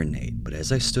to urinate, but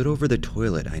as I stood over the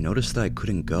toilet, I noticed that I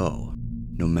couldn't go.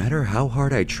 No matter how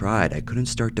hard I tried, I couldn't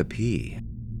start to pee.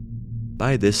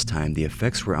 By this time, the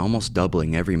effects were almost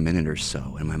doubling every minute or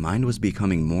so, and my mind was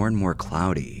becoming more and more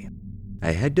cloudy.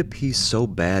 I had to pee so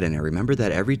bad, and I remember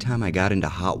that every time I got into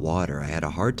hot water, I had a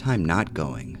hard time not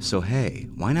going, so hey,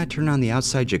 why not turn on the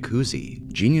outside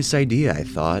jacuzzi? Genius idea, I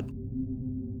thought.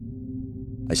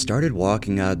 I started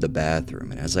walking out of the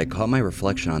bathroom, and as I caught my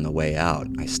reflection on the way out,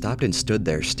 I stopped and stood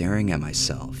there staring at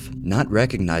myself, not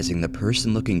recognizing the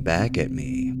person looking back at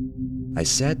me. I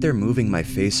sat there moving my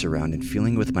face around and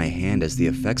feeling with my hand as the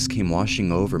effects came washing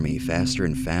over me faster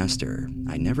and faster.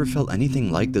 I never felt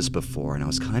anything like this before, and I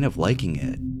was kind of liking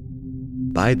it.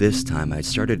 By this time, I'd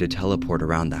started to teleport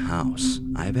around the house.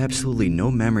 I have absolutely no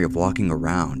memory of walking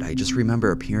around, I just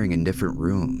remember appearing in different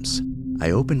rooms.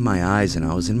 I opened my eyes and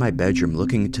I was in my bedroom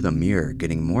looking into the mirror,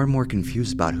 getting more and more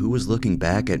confused about who was looking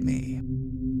back at me.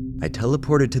 I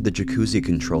teleported to the jacuzzi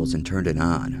controls and turned it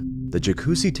on. The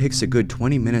jacuzzi takes a good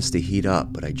 20 minutes to heat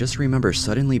up, but I just remember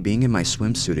suddenly being in my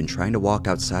swimsuit and trying to walk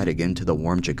outside again to the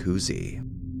warm jacuzzi.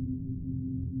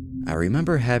 I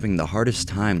remember having the hardest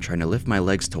time trying to lift my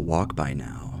legs to walk by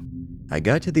now. I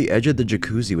got to the edge of the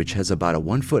jacuzzi, which has about a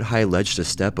 1-foot high ledge to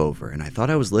step over, and I thought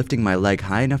I was lifting my leg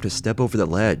high enough to step over the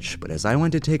ledge, but as I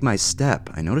went to take my step,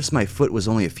 I noticed my foot was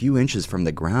only a few inches from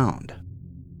the ground.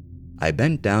 I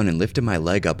bent down and lifted my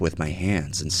leg up with my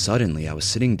hands, and suddenly I was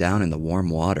sitting down in the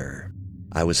warm water.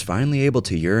 I was finally able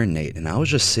to urinate, and I was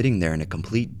just sitting there in a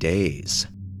complete daze.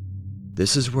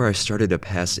 This is where I started to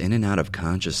pass in and out of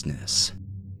consciousness.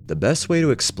 The best way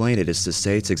to explain it is to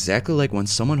say it's exactly like when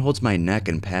someone holds my neck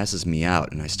and passes me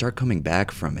out and I start coming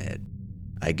back from it.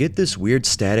 I get this weird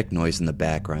static noise in the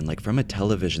background, like from a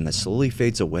television, that slowly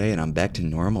fades away and I'm back to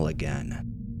normal again.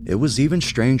 It was even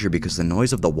stranger because the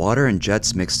noise of the water and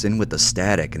jets mixed in with the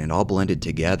static and it all blended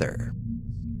together.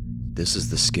 This is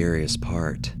the scariest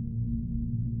part.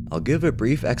 I'll give a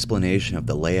brief explanation of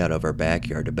the layout of our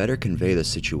backyard to better convey the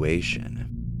situation.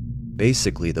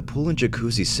 Basically, the pool and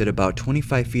jacuzzi sit about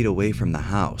 25 feet away from the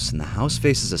house, and the house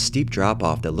faces a steep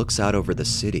drop-off that looks out over the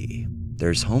city.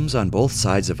 There's homes on both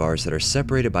sides of ours that are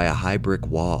separated by a high brick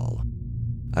wall.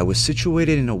 I was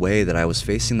situated in a way that I was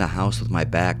facing the house with my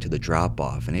back to the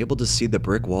drop-off and able to see the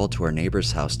brick wall to our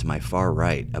neighbor's house to my far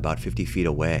right, about 50 feet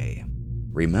away.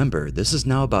 Remember, this is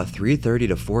now about 3:30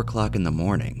 to 4 o'clock in the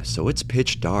morning, so it's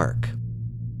pitch dark.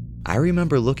 I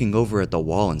remember looking over at the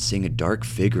wall and seeing a dark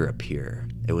figure appear.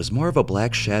 It was more of a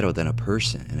black shadow than a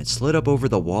person, and it slid up over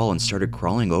the wall and started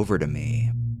crawling over to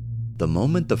me. The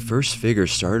moment the first figure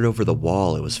started over the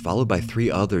wall, it was followed by 3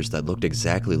 others that looked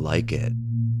exactly like it.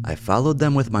 I followed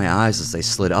them with my eyes as they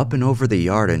slid up and over the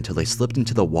yard until they slipped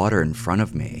into the water in front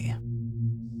of me.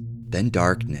 Then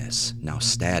darkness, now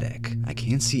static. I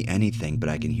can't see anything, but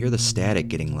I can hear the static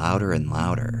getting louder and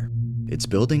louder. It's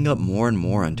building up more and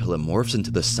more until it morphs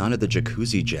into the sound of the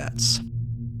jacuzzi jets.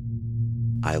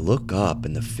 I look up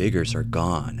and the figures are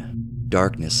gone.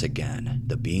 Darkness again.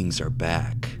 The beings are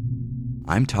back.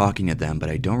 I'm talking to them, but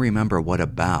I don't remember what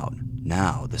about.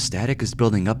 Now, the static is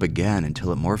building up again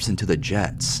until it morphs into the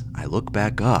jets. I look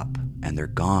back up, and they're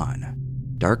gone.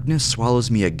 Darkness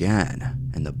swallows me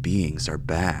again, and the beings are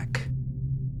back.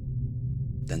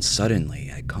 Then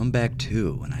suddenly, I come back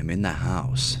to and I'm in the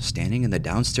house, standing in the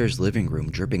downstairs living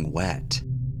room dripping wet.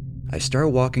 I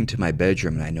start walking to my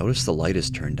bedroom and I notice the light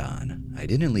is turned on. I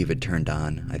didn't leave it turned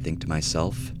on, I think to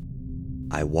myself.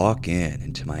 I walk in,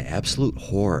 and to my absolute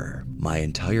horror, my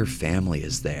entire family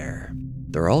is there.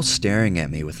 They're all staring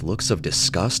at me with looks of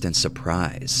disgust and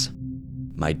surprise.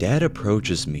 My dad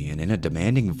approaches me and in a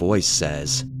demanding voice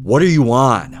says, "What are you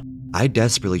on?" I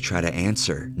desperately try to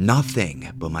answer, "Nothing,"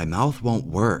 but my mouth won't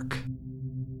work.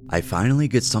 I finally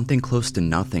get something close to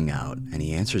nothing out, and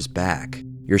he answers back,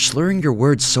 "You're slurring your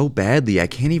words so badly I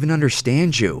can't even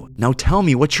understand you. Now tell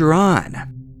me what you're on."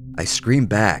 I scream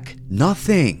back,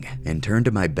 "Nothing," and turn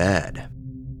to my bed.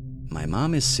 My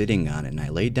mom is sitting on it and I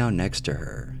lay down next to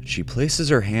her. She places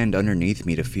her hand underneath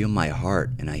me to feel my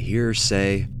heart, and I hear her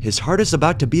say, "His heart is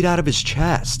about to beat out of his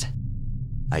chest."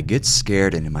 I get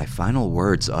scared and in my final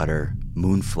words utter,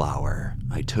 "Moonflower.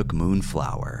 I took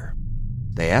moonflower."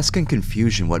 They ask in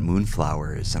confusion what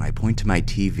moonflower is, and I point to my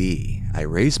TV. I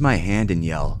raise my hand and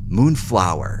yell,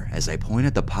 "Moonflower," as I point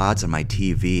at the pods on my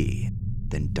TV.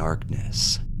 Then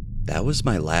darkness. That was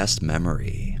my last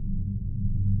memory.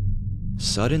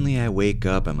 Suddenly I wake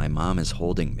up and my mom is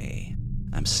holding me.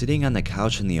 I'm sitting on the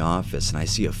couch in the office and I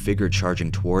see a figure charging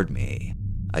toward me.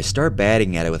 I start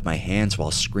batting at it with my hands while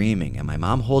screaming, and my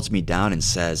mom holds me down and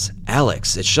says,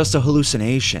 "Alex, it's just a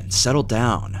hallucination, settle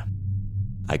down."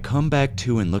 I come back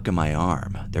to and look at my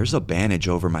arm. There's a bandage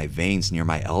over my veins near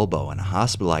my elbow and a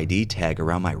hospital ID tag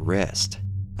around my wrist.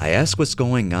 I ask what's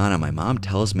going on and my mom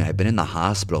tells me I've been in the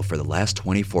hospital for the last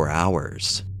 24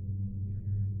 hours.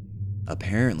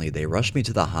 Apparently, they rushed me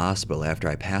to the hospital after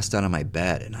I passed out on my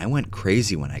bed, and I went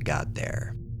crazy when I got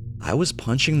there. I was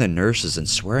punching the nurses and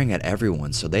swearing at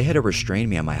everyone, so they had to restrain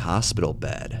me on my hospital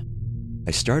bed.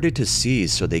 I started to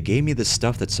seize, so they gave me the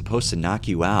stuff that's supposed to knock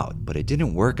you out, but it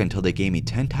didn't work until they gave me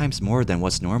 10 times more than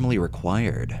what's normally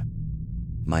required.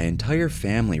 My entire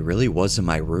family really was in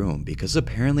my room because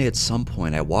apparently at some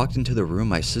point I walked into the room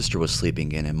my sister was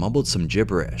sleeping in and mumbled some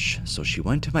gibberish, so she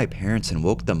went to my parents and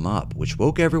woke them up, which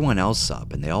woke everyone else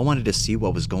up, and they all wanted to see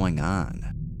what was going on.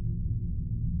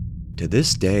 To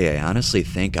this day, I honestly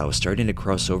think I was starting to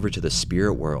cross over to the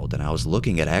spirit world and I was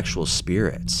looking at actual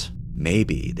spirits.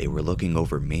 Maybe they were looking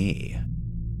over me.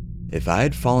 If I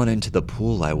had fallen into the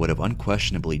pool, I would have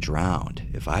unquestionably drowned.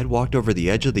 If I had walked over the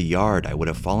edge of the yard, I would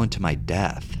have fallen to my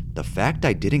death. The fact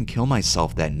I didn't kill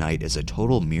myself that night is a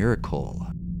total miracle.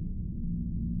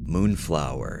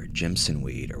 Moonflower, Jimson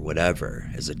weed, or whatever,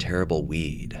 is a terrible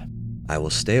weed. I will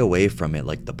stay away from it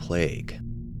like the plague.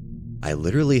 I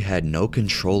literally had no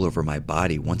control over my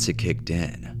body once it kicked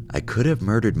in. I could have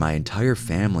murdered my entire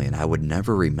family and I would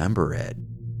never remember it.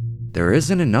 There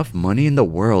isn't enough money in the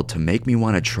world to make me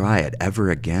want to try it ever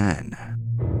again.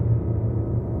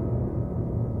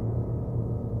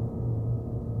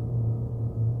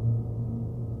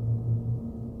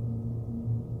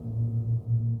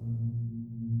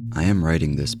 I am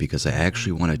writing this because I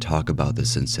actually want to talk about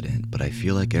this incident, but I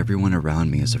feel like everyone around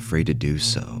me is afraid to do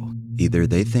so. Either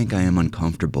they think I am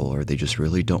uncomfortable or they just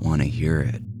really don't want to hear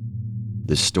it.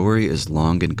 The story is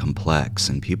long and complex,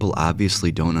 and people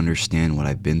obviously don't understand what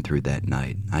I've been through that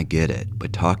night. I get it,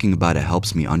 but talking about it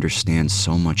helps me understand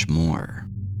so much more.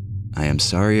 I am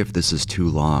sorry if this is too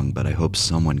long, but I hope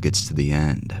someone gets to the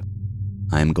end.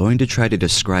 I am going to try to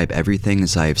describe everything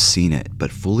as I have seen it,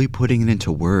 but fully putting it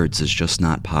into words is just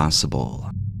not possible.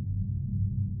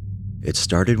 It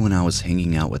started when I was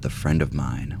hanging out with a friend of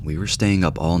mine. We were staying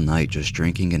up all night just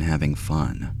drinking and having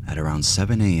fun. At around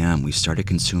 7 a.m., we started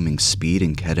consuming speed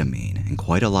and ketamine, and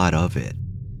quite a lot of it.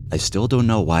 I still don't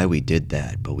know why we did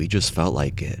that, but we just felt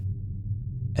like it.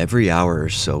 Every hour or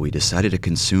so, we decided to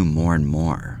consume more and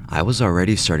more. I was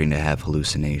already starting to have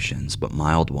hallucinations, but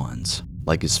mild ones.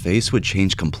 Like his face would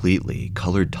change completely,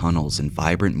 colored tunnels, and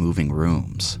vibrant moving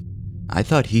rooms. I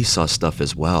thought he saw stuff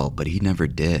as well, but he never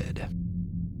did.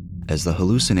 As the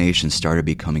hallucinations started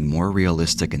becoming more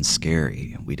realistic and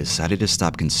scary, we decided to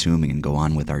stop consuming and go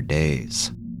on with our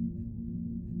days.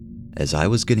 As I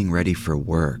was getting ready for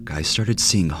work, I started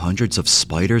seeing hundreds of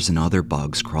spiders and other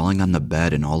bugs crawling on the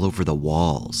bed and all over the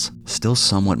walls, still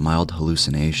somewhat mild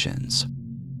hallucinations.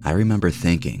 I remember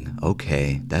thinking,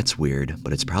 okay, that's weird,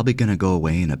 but it's probably gonna go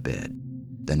away in a bit.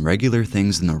 Then regular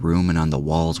things in the room and on the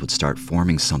walls would start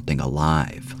forming something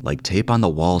alive, like tape on the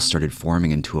walls started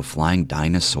forming into a flying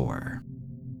dinosaur.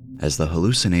 As the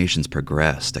hallucinations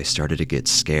progressed, I started to get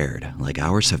scared, like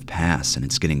hours have passed and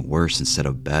it's getting worse instead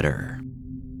of better.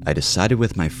 I decided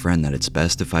with my friend that it's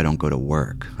best if I don't go to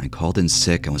work. I called in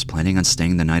sick and was planning on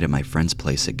staying the night at my friend's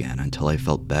place again until I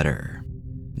felt better.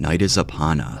 Night is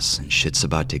upon us and shit's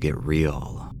about to get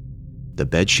real. The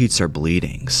bed sheets are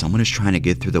bleeding, someone is trying to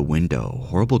get through the window,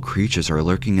 horrible creatures are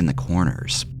lurking in the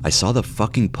corners. I saw the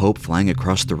fucking Pope flying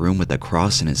across the room with a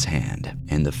cross in his hand,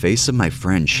 and the face of my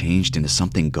friend changed into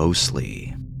something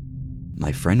ghostly.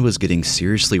 My friend was getting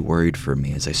seriously worried for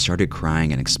me as I started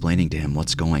crying and explaining to him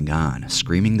what's going on,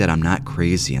 screaming that I'm not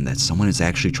crazy and that someone is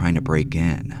actually trying to break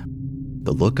in.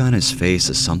 The look on his face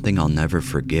is something I'll never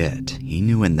forget. He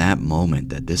knew in that moment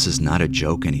that this is not a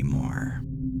joke anymore.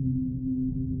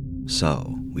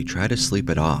 So, we tried to sleep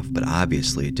it off, but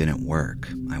obviously it didn't work.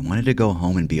 I wanted to go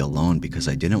home and be alone because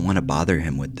I didn't want to bother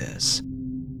him with this.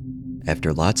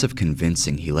 After lots of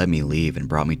convincing, he let me leave and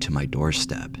brought me to my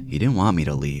doorstep. He didn't want me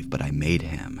to leave, but I made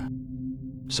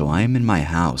him. So I am in my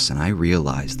house and I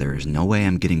realize there is no way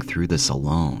I'm getting through this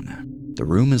alone. The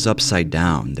room is upside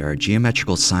down, there are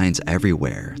geometrical signs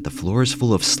everywhere, the floor is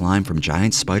full of slime from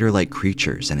giant spider-like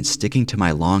creatures and it's sticking to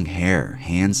my long hair,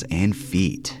 hands, and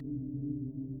feet.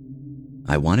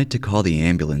 I wanted to call the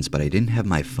ambulance, but I didn't have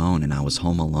my phone and I was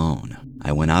home alone.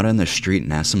 I went out on the street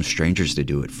and asked some strangers to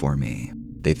do it for me.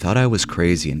 They thought I was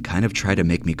crazy and kind of tried to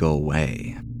make me go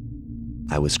away.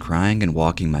 I was crying and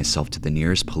walking myself to the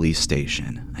nearest police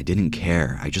station. I didn't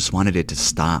care, I just wanted it to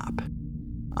stop.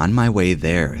 On my way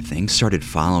there, things started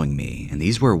following me, and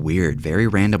these were weird, very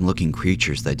random looking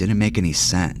creatures that didn't make any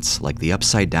sense, like the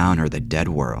Upside Down or the Dead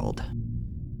World.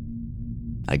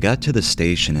 I got to the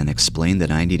station and explained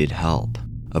that I needed help.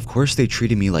 Of course they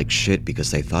treated me like shit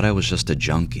because they thought I was just a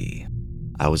junkie.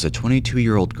 I was a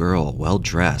 22-year-old girl,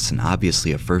 well-dressed and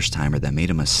obviously a first-timer that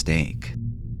made a mistake.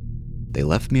 They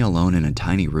left me alone in a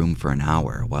tiny room for an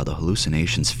hour while the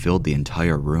hallucinations filled the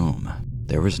entire room.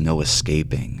 There was no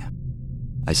escaping.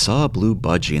 I saw a blue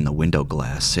budgie in the window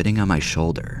glass sitting on my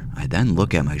shoulder. I then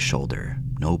look at my shoulder,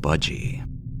 no budgie.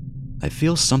 I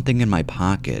feel something in my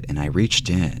pocket and I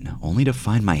reached in, only to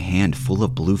find my hand full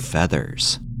of blue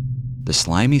feathers. The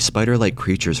slimy spider-like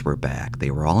creatures were back.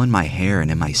 They were all in my hair and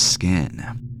in my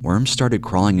skin. Worms started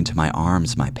crawling into my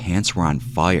arms, my pants were on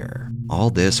fire.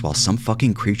 All this while some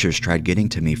fucking creatures tried getting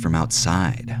to me from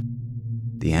outside.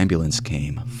 The ambulance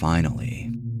came,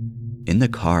 finally. In the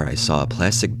car, I saw a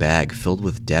plastic bag filled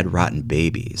with dead, rotten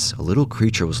babies. A little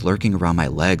creature was lurking around my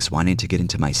legs wanting to get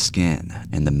into my skin,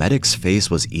 and the medic's face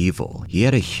was evil. He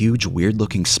had a huge,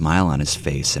 weird-looking smile on his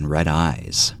face and red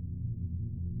eyes.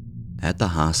 At the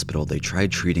hospital, they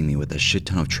tried treating me with a shit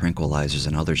ton of tranquilizers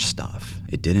and other stuff.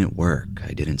 It didn't work.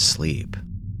 I didn't sleep.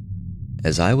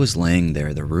 As I was laying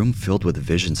there, the room filled with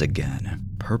visions again.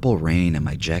 Purple rain and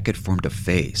my jacket formed a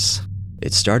face.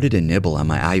 It started to nibble on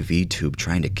my IV tube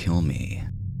trying to kill me.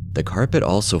 The carpet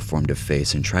also formed a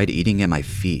face and tried eating at my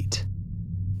feet.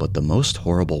 But the most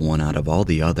horrible one out of all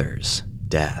the others,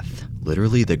 death,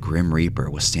 literally the Grim Reaper,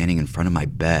 was standing in front of my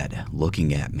bed,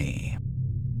 looking at me.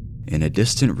 In a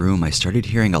distant room, I started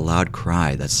hearing a loud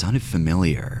cry that sounded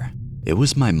familiar. It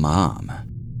was my mom.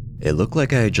 It looked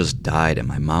like I had just died and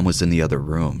my mom was in the other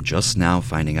room, just now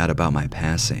finding out about my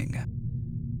passing.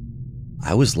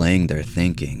 I was laying there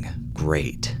thinking,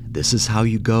 great, this is how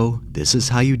you go? This is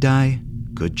how you die?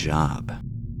 Good job.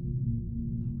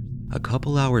 A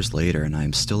couple hours later and I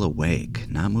am still awake,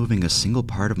 not moving a single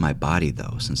part of my body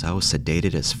though, since I was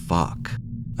sedated as fuck.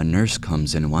 A nurse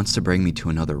comes in and wants to bring me to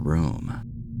another room.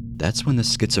 That's when the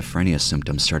schizophrenia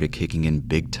symptoms started kicking in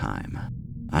big time.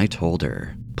 I told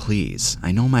her, please,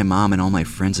 I know my mom and all my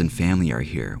friends and family are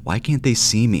here. Why can't they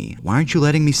see me? Why aren't you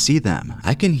letting me see them?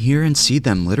 I can hear and see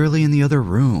them literally in the other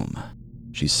room.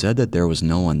 She said that there was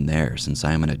no one there since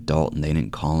I am an adult and they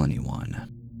didn't call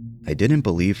anyone. I didn't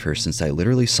believe her since I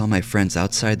literally saw my friends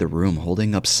outside the room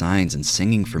holding up signs and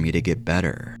singing for me to get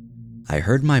better. I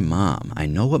heard my mom. I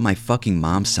know what my fucking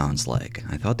mom sounds like.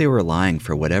 I thought they were lying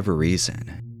for whatever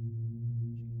reason.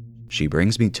 She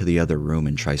brings me to the other room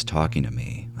and tries talking to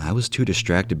me. I was too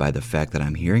distracted by the fact that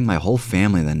I'm hearing my whole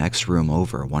family in the next room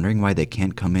over, wondering why they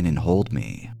can't come in and hold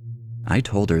me. I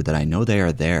told her that I know they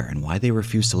are there and why they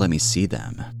refuse to let me see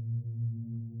them.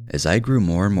 As I grew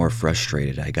more and more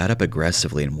frustrated, I got up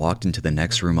aggressively and walked into the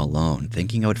next room alone,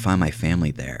 thinking I would find my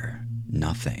family there.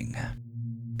 Nothing.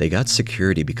 They got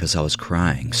security because I was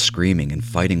crying, screaming, and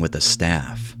fighting with the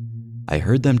staff. I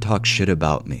heard them talk shit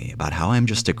about me, about how I'm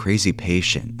just a crazy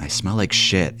patient, I smell like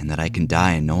shit, and that I can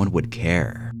die and no one would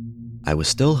care. I was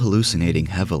still hallucinating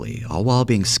heavily, all while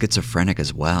being schizophrenic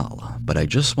as well, but I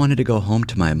just wanted to go home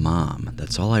to my mom,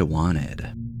 that's all I wanted.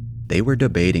 They were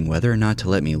debating whether or not to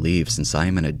let me leave since I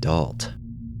am an adult.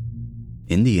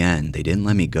 In the end, they didn't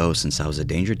let me go since I was a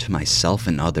danger to myself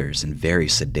and others and very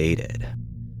sedated.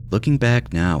 Looking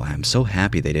back now, I am so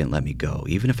happy they didn't let me go,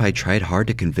 even if I tried hard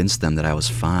to convince them that I was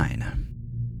fine.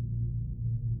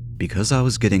 Because I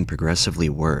was getting progressively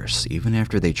worse, even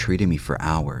after they treated me for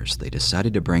hours, they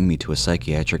decided to bring me to a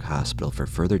psychiatric hospital for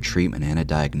further treatment and a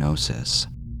diagnosis.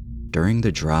 During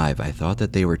the drive, I thought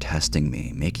that they were testing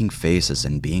me, making faces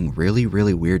and being really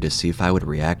weird to see if I would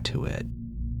react to it.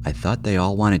 I thought they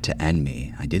all wanted to end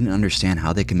me. I didn't understand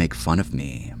how they could make fun of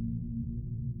me.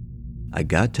 I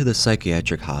got to the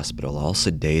psychiatric hospital all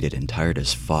sedated and tired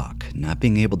as fuck, not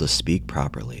being able to speak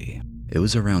properly. It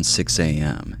was around 6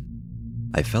 a.m.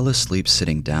 I fell asleep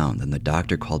sitting down, then the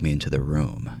doctor called me into the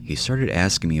room. He started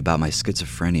asking me about my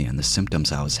schizophrenia and the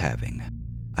symptoms I was having.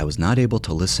 I was not able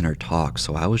to listen or talk,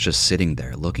 so I was just sitting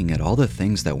there looking at all the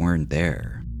things that weren't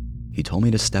there. He told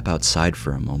me to step outside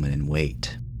for a moment and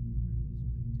wait.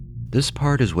 This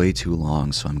part is way too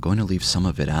long, so I'm going to leave some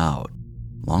of it out.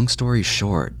 Long story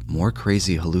short, more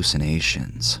crazy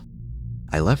hallucinations.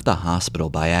 I left the hospital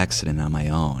by accident on my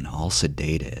own, all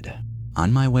sedated.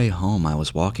 On my way home, I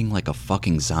was walking like a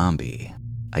fucking zombie.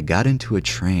 I got into a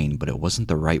train, but it wasn't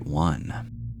the right one.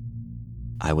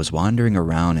 I was wandering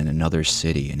around in another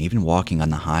city and even walking on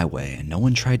the highway, and no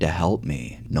one tried to help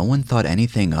me. No one thought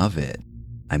anything of it.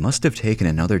 I must have taken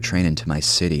another train into my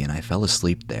city and I fell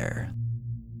asleep there.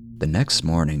 The next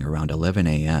morning, around 11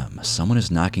 a.m., someone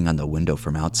is knocking on the window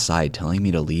from outside telling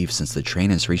me to leave since the train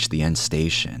has reached the end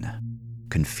station.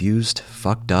 Confused,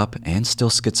 fucked up, and still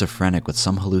schizophrenic with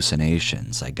some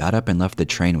hallucinations, I got up and left the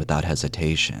train without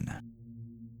hesitation.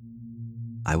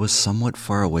 I was somewhat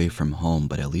far away from home,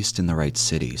 but at least in the right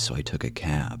city, so I took a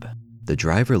cab. The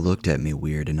driver looked at me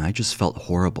weird and I just felt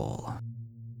horrible.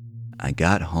 I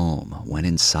got home, went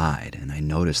inside, and I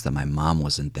noticed that my mom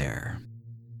wasn't there.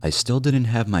 I still didn't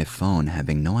have my phone,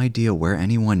 having no idea where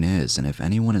anyone is and if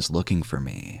anyone is looking for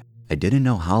me. I didn't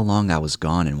know how long I was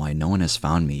gone and why no one has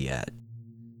found me yet.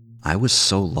 I was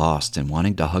so lost and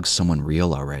wanting to hug someone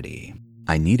real already.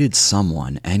 I needed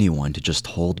someone, anyone, to just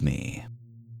hold me.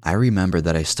 I remember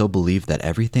that I still believed that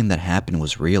everything that happened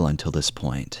was real until this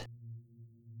point.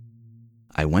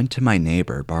 I went to my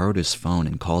neighbor, borrowed his phone,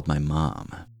 and called my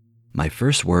mom. My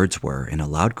first words were, in a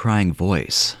loud crying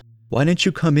voice, "Why didn't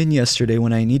you come in yesterday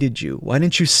when I needed you? Why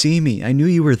didn't you see me? I knew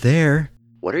you were there."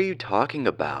 "What are you talking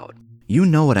about?" "You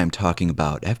know what I'm talking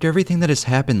about. After everything that has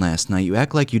happened last night, you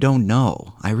act like you don't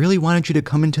know. I really wanted you to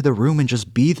come into the room and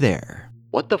just be there."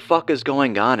 "What the fuck is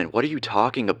going on and what are you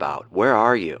talking about? Where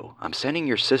are you? I'm sending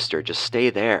your sister, just stay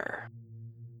there."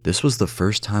 This was the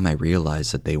first time I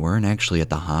realized that they weren't actually at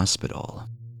the hospital.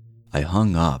 I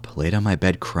hung up, laid on my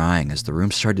bed crying as the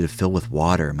room started to fill with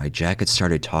water and my jacket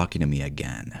started talking to me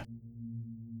again.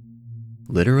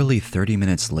 Literally 30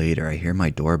 minutes later, I hear my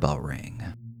doorbell ring.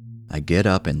 I get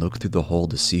up and look through the hole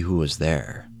to see who was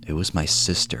there. It was my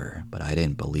sister, but I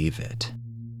didn't believe it.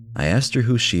 I asked her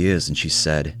who she is and she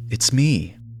said, "It's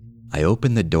me." I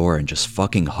opened the door and just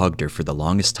fucking hugged her for the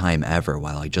longest time ever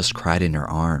while I just cried in her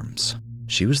arms.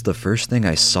 She was the first thing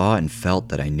I saw and felt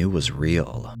that I knew was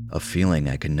real, a feeling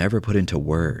I could never put into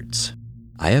words.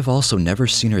 I have also never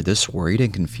seen her this worried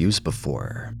and confused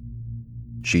before.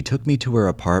 She took me to her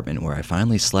apartment where I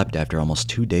finally slept after almost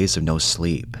 2 days of no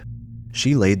sleep.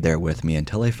 She laid there with me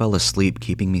until I fell asleep,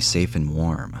 keeping me safe and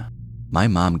warm. My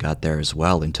mom got there as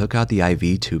well and took out the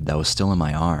IV tube that was still in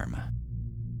my arm.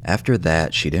 After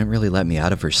that, she didn't really let me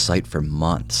out of her sight for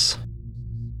months.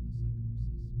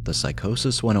 The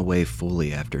psychosis went away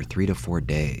fully after 3 to 4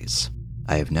 days.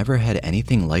 I have never had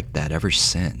anything like that ever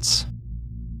since.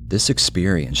 This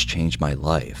experience changed my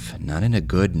life, not in a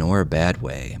good nor a bad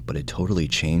way, but it totally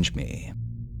changed me.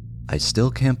 I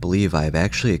still can't believe I have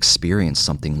actually experienced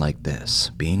something like this,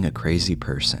 being a crazy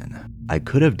person. I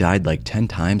could have died like 10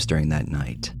 times during that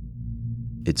night.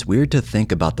 It's weird to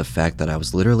think about the fact that I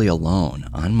was literally alone,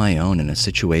 on my own in a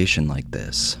situation like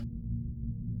this.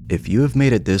 If you have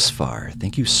made it this far,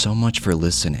 thank you so much for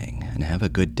listening, and have a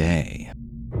good day.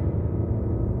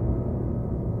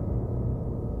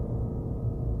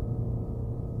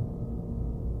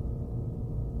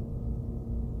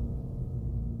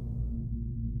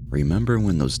 Remember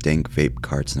when those dank vape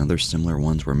carts and other similar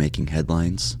ones were making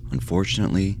headlines?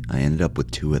 Unfortunately, I ended up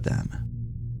with 2 of them.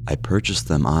 I purchased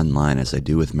them online as I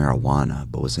do with marijuana,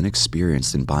 but was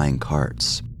inexperienced in buying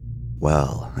carts.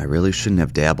 Well, I really shouldn't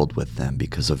have dabbled with them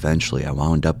because eventually I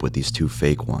wound up with these 2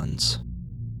 fake ones.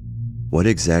 What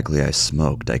exactly I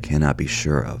smoked I cannot be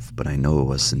sure of, but I know it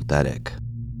was synthetic.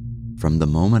 From the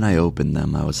moment I opened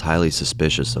them, I was highly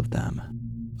suspicious of them.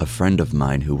 A friend of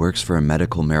mine who works for a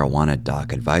medical marijuana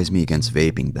doc advised me against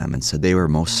vaping them and said they were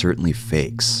most certainly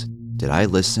fakes. Did I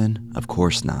listen? Of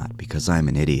course not, because I'm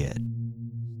an idiot.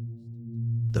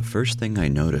 The first thing I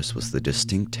noticed was the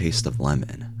distinct taste of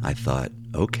lemon. I thought,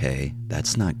 okay,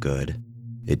 that's not good.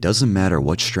 It doesn't matter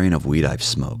what strain of weed I've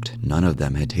smoked, none of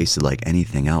them had tasted like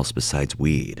anything else besides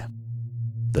weed.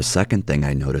 The second thing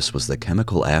I noticed was the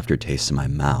chemical aftertaste in my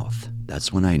mouth.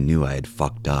 That's when I knew I had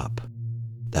fucked up.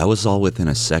 That was all within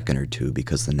a second or two,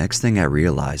 because the next thing I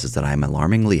realized is that I'm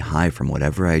alarmingly high from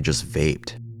whatever I had just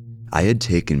vaped. I had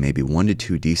taken maybe 1 to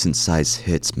 2 decent sized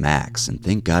hits max, and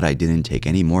thank God I didn't take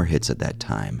any more hits at that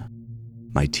time.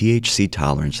 My THC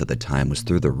tolerance at the time was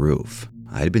through the roof.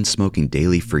 I had been smoking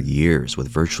daily for years with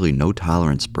virtually no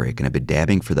tolerance break, and had been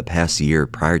dabbing for the past year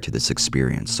prior to this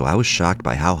experience, so I was shocked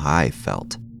by how high I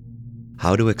felt.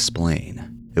 How to explain?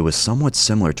 It was somewhat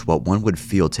similar to what one would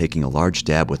feel taking a large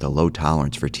dab with a low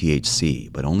tolerance for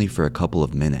THC, but only for a couple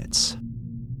of minutes.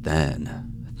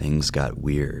 Then, things got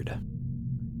weird.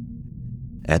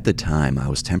 At the time, I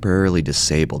was temporarily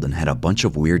disabled and had a bunch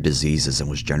of weird diseases and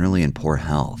was generally in poor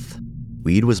health.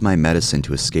 Weed was my medicine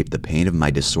to escape the pain of my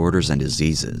disorders and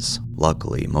diseases.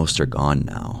 Luckily, most are gone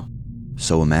now.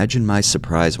 So imagine my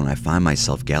surprise when I find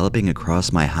myself galloping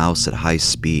across my house at high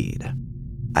speed.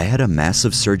 I had a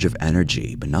massive surge of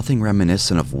energy, but nothing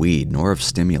reminiscent of weed nor of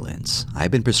stimulants. I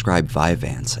had been prescribed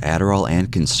Vyvanse, Adderall,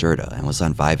 and Concerta, and was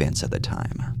on Vyvanse at the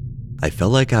time. I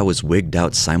felt like I was wigged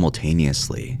out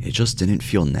simultaneously. It just didn't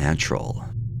feel natural.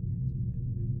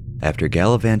 After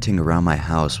gallivanting around my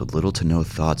house with little to no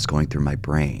thoughts going through my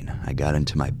brain, I got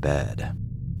into my bed.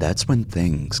 That's when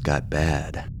things got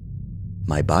bad.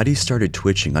 My body started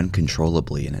twitching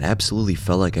uncontrollably, and it absolutely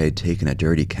felt like I had taken a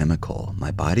dirty chemical.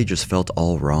 My body just felt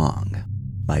all wrong.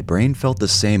 My brain felt the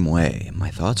same way.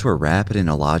 My thoughts were rapid and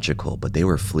illogical, but they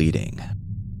were fleeting.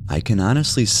 I can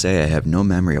honestly say I have no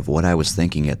memory of what I was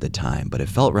thinking at the time, but it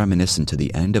felt reminiscent to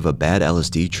the end of a bad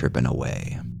LSD trip in a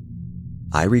way.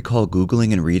 I recall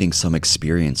Googling and reading some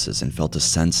experiences and felt a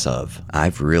sense of,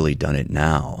 I've really done it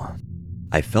now.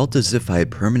 I felt as if I had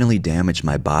permanently damaged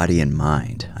my body and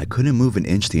mind. I couldn't move an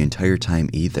inch the entire time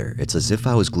either. It's as if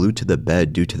I was glued to the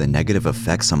bed due to the negative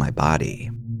effects on my body.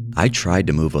 I tried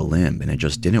to move a limb and it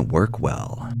just didn't work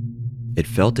well. It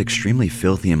felt extremely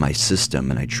filthy in my system,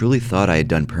 and I truly thought I had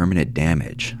done permanent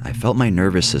damage. I felt my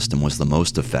nervous system was the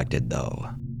most affected though.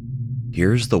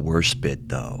 Here's the worst bit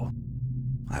though.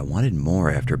 I wanted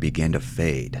more after it began to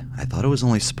fade. I thought it was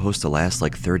only supposed to last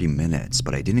like 30 minutes,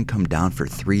 but I didn't come down for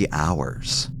 3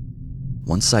 hours.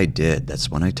 Once I did,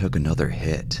 that's when I took another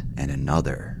hit, and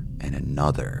another, and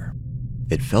another.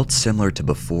 It felt similar to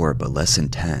before, but less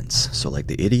intense, so like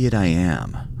the idiot I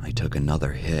am, I took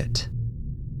another hit.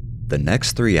 The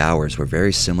next 3 hours were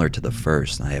very similar to the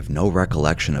first, and I have no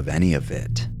recollection of any of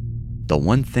it. The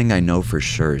one thing I know for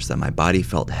sure is that my body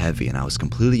felt heavy and I was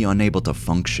completely unable to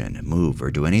function, move,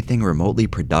 or do anything remotely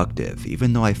productive,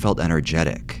 even though I felt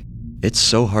energetic. It's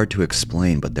so hard to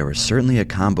explain, but there was certainly a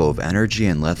combo of energy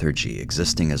and lethargy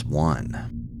existing as one.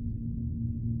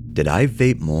 Did I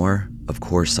vape more? Of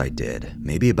course I did,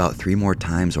 maybe about 3 more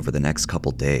times over the next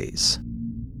couple days.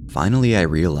 Finally, I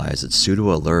realized it's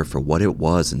pseudo-allure for what it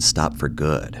was and stopped for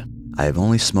good. I have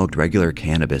only smoked regular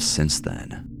cannabis since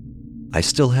then. I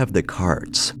still have the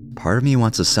carts. Part of me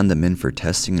wants to send them in for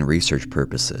testing and research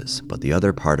purposes, but the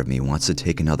other part of me wants to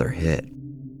take another hit.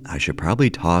 I should probably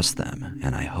toss them,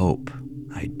 and I hope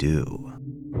I do.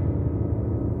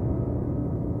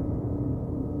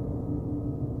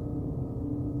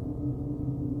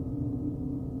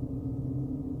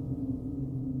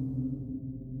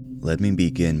 Let me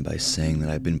begin by saying that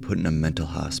I've been put in a mental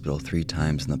hospital 3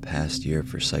 times in the past year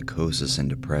for psychosis and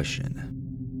depression.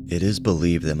 It is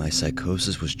believed that my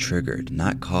psychosis was triggered,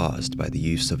 not caused, by the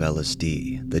use of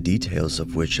LSD, the details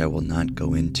of which I will not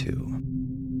go into.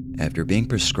 After being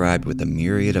prescribed with a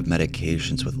myriad of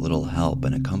medications with little help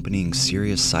and accompanying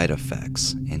serious side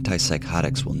effects,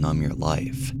 antipsychotics will numb your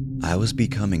life, I was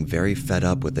becoming very fed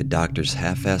up with the doctor's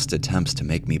half-assed attempts to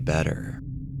make me better.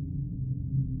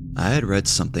 I had read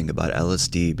something about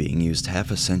LSD being used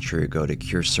half a century ago to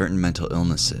cure certain mental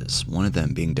illnesses, one of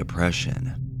them being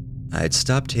depression. I had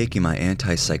stopped taking my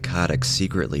antipsychotics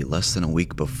secretly less than a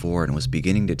week before and was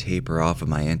beginning to taper off of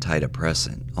my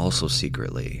antidepressant, also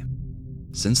secretly.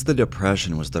 Since the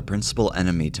depression was the principal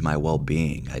enemy to my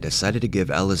well-being, I decided to give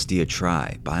LSD a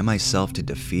try by myself to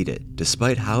defeat it,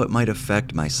 despite how it might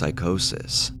affect my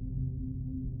psychosis.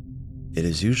 It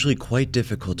is usually quite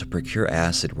difficult to procure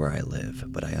acid where I live,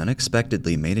 but I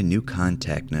unexpectedly made a new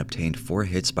contact and obtained 4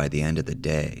 hits by the end of the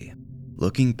day.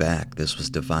 Looking back, this was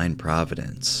divine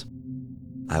providence.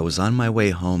 I was on my way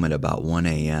home at about 1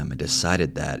 a.m. and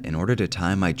decided that, in order to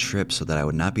time my trip so that I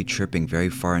would not be tripping very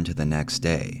far into the next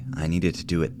day, I needed to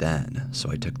do it then,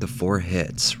 so I took the 4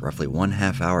 hits, roughly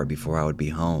 1/2 hour before I would be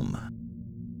home.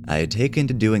 I had taken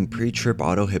to doing pre-trip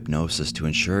auto-hypnosis to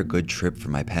ensure a good trip for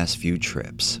my past few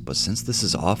trips, but since this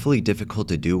is awfully difficult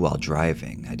to do while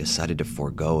driving, I decided to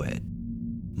forego it.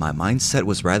 My mindset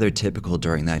was rather typical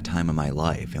during that time of my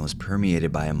life and was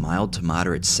permeated by a mild to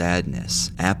moderate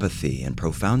sadness, apathy, and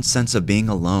profound sense of being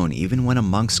alone even when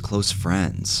amongst close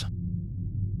friends.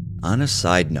 On a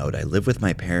side note, I lived with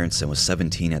my parents and was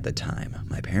 17 at the time.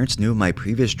 My parents knew of my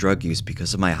previous drug use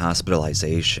because of my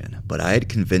hospitalization, but I had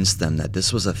convinced them that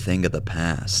this was a thing of the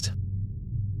past.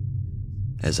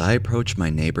 As I approached my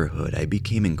neighborhood, I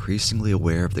became increasingly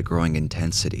aware of the growing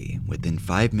intensity. Within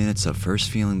 5 minutes of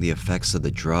first feeling the effects of the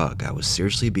drug, I was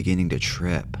seriously beginning to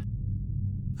trip.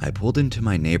 I pulled into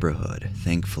my neighborhood,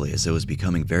 thankfully, as it was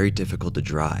becoming very difficult to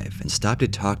drive, and stopped to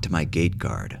talk to my gate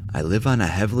guard. I live on a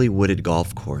heavily wooded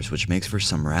golf course, which makes for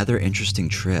some rather interesting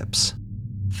trips.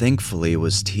 Thankfully, it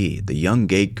was T, the young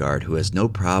gate guard who has no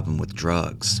problem with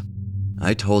drugs.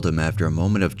 I told him after a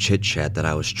moment of chit-chat that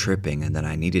I was tripping and that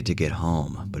I needed to get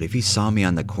home, but if he saw me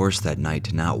on the course that night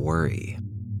to not worry.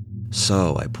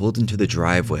 So I pulled into the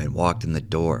driveway and walked in the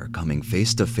door, coming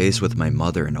face to face with my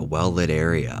mother in a well-lit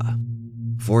area.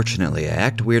 Fortunately, I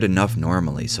act weird enough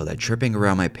normally so that tripping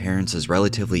around my parents is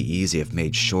relatively easy if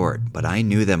made short, but I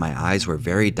knew that my eyes were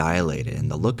very dilated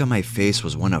and the look on my face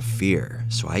was one of fear,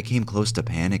 so I came close to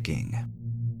panicking.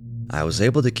 I was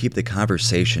able to keep the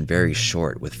conversation very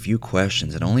short with few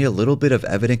questions and only a little bit of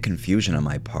evident confusion on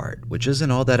my part, which isn't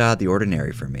all that out of the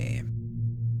ordinary for me.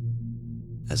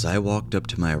 As I walked up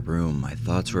to my room, my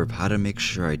thoughts were of how to make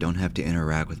sure I don't have to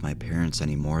interact with my parents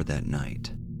anymore that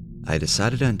night. I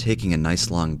decided on taking a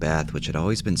nice long bath, which had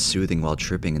always been soothing while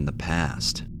tripping in the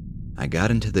past. I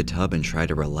got into the tub and tried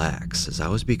to relax, as I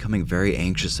was becoming very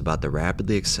anxious about the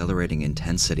rapidly accelerating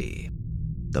intensity.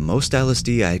 The most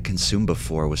LSD I had consumed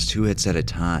before was 2 hits at a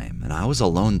time, and I was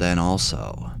alone then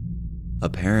also.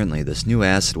 Apparently, this new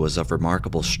acid was of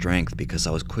remarkable strength because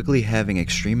I was quickly having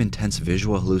extreme intense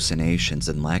visual hallucinations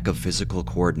and lack of physical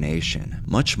coordination,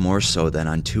 much more so than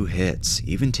on 2 hits,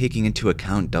 even taking into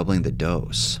account doubling the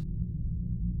dose.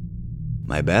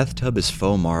 My bathtub is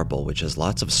faux marble, which has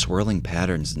lots of swirling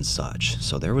patterns and such,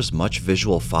 so there was much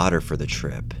visual fodder for the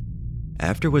trip.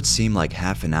 After what seemed like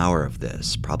half an hour of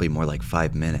this, probably more like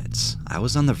 5 minutes, I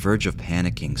was on the verge of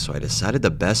panicking, so I decided the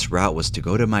best route was to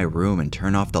go to my room and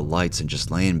turn off the lights and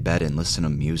just lay in bed and listen to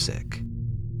music.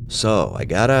 So I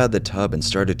got out of the tub and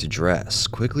started to dress,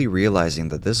 quickly realizing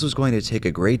that this was going to take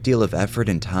a great deal of effort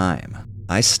and time.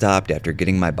 I stopped after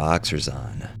getting my boxers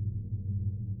on.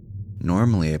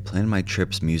 Normally, I plan my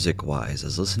trips music-wise,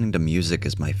 as listening to music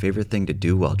is my favorite thing to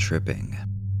do while tripping.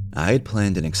 I had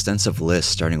planned an extensive list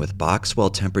starting with Bach's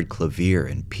Well-Tempered Clavier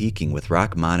and peaking with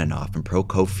Rachmaninoff and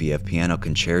Prokofiev piano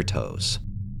concertos.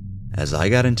 As I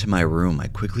got into my room, I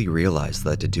quickly realized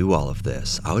that to do all of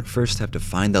this, I would first have to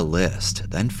find the list,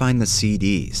 then find the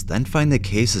CDs, then find the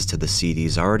cases to the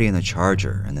CDs already in the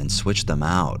charger, and then switch them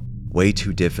out. Way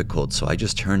too difficult, so I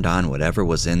just turned on whatever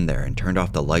was in there and turned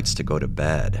off the lights to go to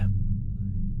bed.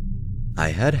 I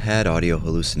had had audio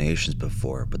hallucinations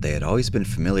before, but they had always been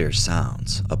familiar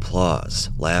sounds: applause,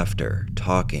 laughter,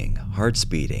 talking, hearts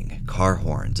beating, car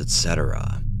horns,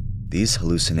 etc. These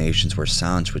hallucinations were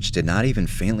sounds which did not even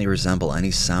faintly resemble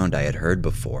any sound I had heard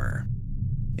before.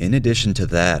 In addition to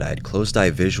that, I had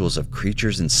closed-eye visuals of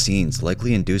creatures and scenes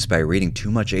likely induced by reading too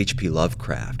much H.P.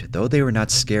 Lovecraft, though they were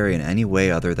not scary in any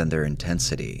way other than their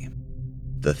intensity.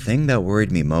 The thing that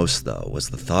worried me most, though, was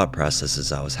the thought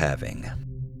processes I was having.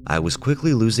 I was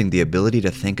quickly losing the ability to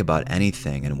think about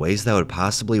anything in ways that would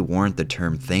possibly warrant the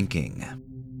term thinking.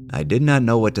 I did not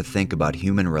know what to think about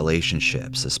human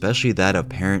relationships, especially that of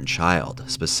parent-child,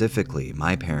 specifically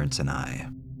my parents and I.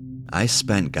 I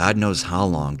spent God knows how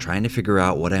long trying to figure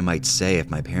out what I might say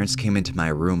if my parents came into my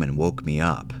room and woke me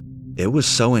up. It was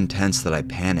so intense that I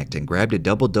panicked and grabbed a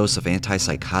double dose of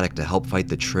antipsychotic to help fight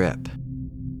the trip.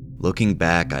 Looking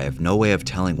back, I have no way of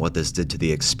telling what this did to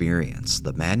the experience.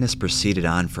 The madness proceeded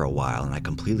on for a while and I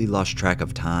completely lost track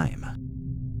of time.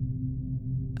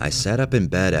 I sat up in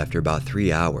bed after about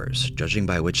 3 hours, judging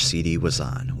by which CD was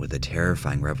on, with a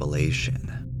terrifying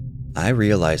revelation. I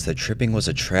realized that tripping was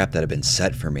a trap that had been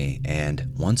set for me, and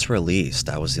once released,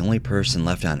 I was the only person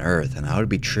left on Earth and I would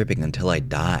be tripping until I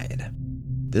died.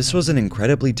 This was an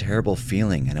incredibly terrible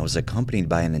feeling, and it was accompanied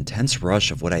by an intense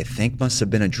rush of what I think must have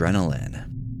been adrenaline.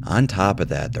 On top of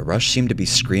that, the rush seemed to be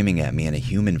screaming at me in a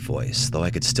human voice, though I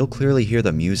could still clearly hear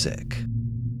the music.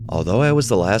 Although I was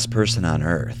the last person on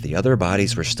Earth, the other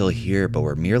bodies were still here but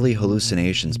were merely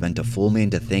hallucinations meant to fool me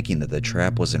into thinking that the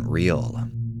trap wasn't real.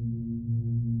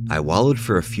 I wallowed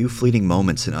for a few fleeting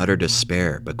moments in utter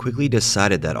despair, but quickly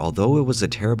decided that although it was a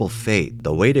terrible fate,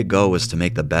 the way to go was to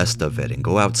make the best of it and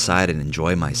go outside and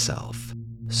enjoy myself.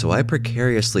 So I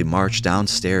precariously marched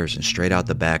downstairs and straight out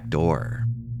the back door.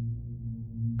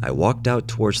 I walked out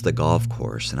towards the golf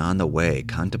course and on the way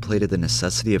contemplated the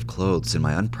necessity of clothes in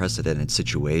my unprecedented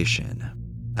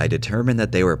situation. I determined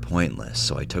that they were pointless,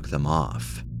 so I took them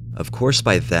off. Of course,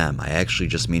 by them, I actually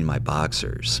just mean my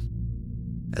boxers.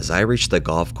 As I reached the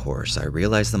golf course, I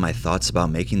realized that my thoughts about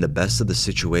making the best of the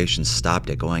situation stopped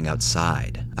at going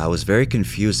outside. I was very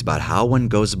confused about how one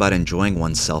goes about enjoying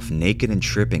oneself naked and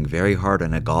tripping very hard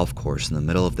on a golf course in the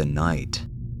middle of the night.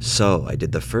 So I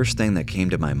did the first thing that came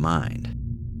to my mind.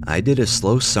 I did a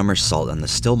slow somersault on the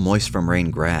still moist from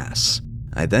rain grass.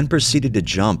 I then proceeded to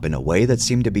jump in a way that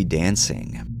seemed to be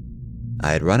dancing.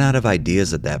 I had run out of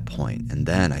ideas at that point, and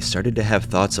then I started to have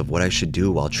thoughts of what I should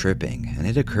do while tripping, and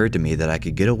it occurred to me that I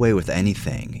could get away with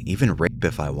anything, even rape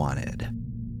if I wanted.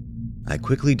 I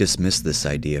quickly dismissed this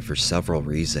idea for several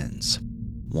reasons.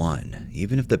 1.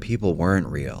 Even if the people weren't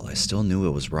real, I still knew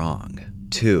it was wrong.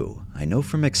 2. I know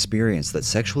from experience that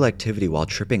sexual activity while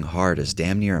tripping hard is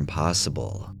damn near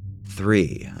impossible.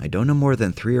 3. I don't know more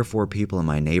than 3 or 4 people in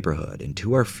my neighborhood, and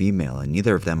 2 are female and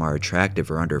neither of them are attractive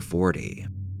or under 40.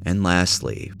 And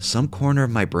lastly, some corner of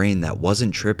my brain that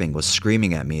wasn't tripping was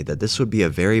screaming at me that this would be a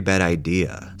very bad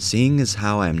idea, seeing as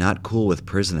how I am not cool with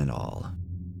prison and all.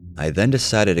 I then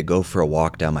decided to go for a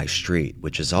walk down my street,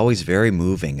 which is always very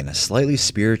moving in a slightly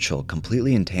spiritual,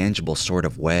 completely intangible sort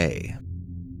of way.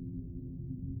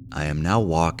 I am now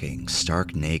walking,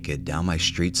 stark naked, down my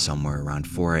street somewhere around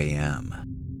 4 a.m.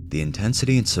 The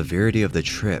intensity and severity of the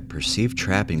trip, perceived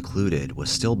trap included, was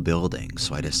still building,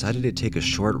 so I decided to take a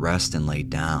short rest and lay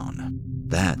down.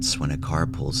 That's when a car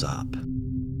pulls up.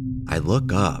 I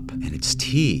look up, and it's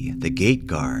T, the gate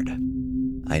guard.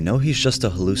 I know he's just a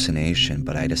hallucination,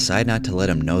 but I decide not to let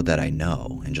him know that I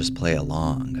know, and just play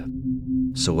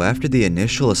along. So after the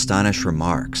initial astonished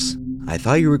remarks, "I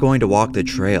thought you were going to walk the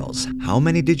trails. How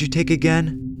many did you take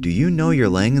again? Do you know you're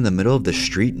laying in the middle of the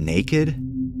street naked?"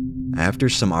 After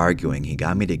some arguing, he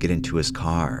got me to get into his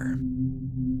car.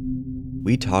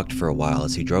 We talked for a while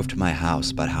as he drove to my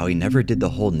house about how he never did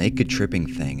the whole naked tripping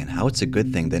thing and how it's a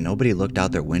good thing that nobody looked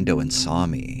out their window and saw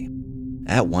me.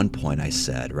 At one point I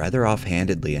said, rather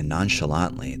offhandedly and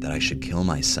nonchalantly, that I should kill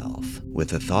myself, with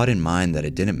the thought in mind that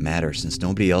it didn't matter since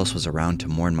nobody else was around to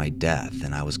mourn my death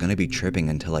and I was going to be tripping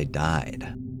until I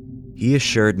died. He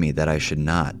assured me that I should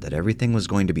not, that everything was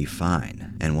going to be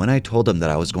fine, and when I told him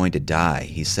that I was going to die,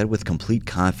 he said with complete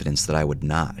confidence that I would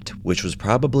not, which was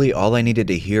probably all I needed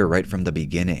to hear right from the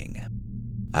beginning.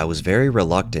 I was very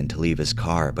reluctant to leave his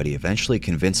car, but he eventually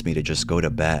convinced me to just go to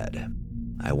bed.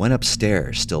 I went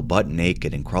upstairs, still butt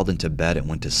naked, and crawled into bed and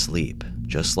went to sleep,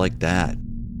 just like that.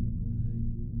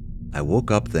 I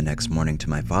woke up the next morning to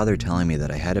my father telling me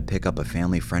that I had to pick up a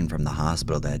family friend from the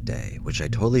hospital that day, which I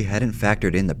totally hadn't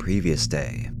factored in the previous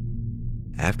day.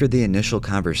 After the initial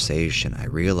conversation, I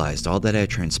realized all that had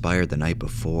transpired the night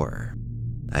before.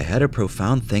 I had a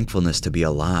profound thankfulness to be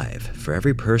alive, for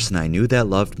every person I knew that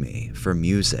loved me, for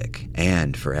music,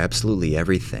 and for absolutely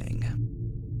everything.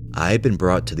 I had been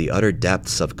brought to the utter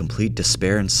depths of complete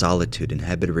despair and solitude and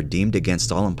had been redeemed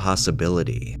against all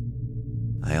impossibility.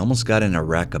 I almost got in a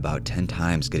wreck about 10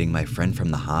 times getting my friend from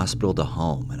the hospital to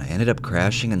home, and I ended up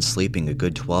crashing and sleeping a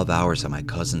good 12 hours at my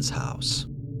cousin's house.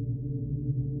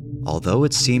 Although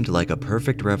it seemed like a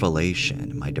perfect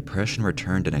revelation, my depression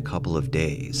returned in a couple of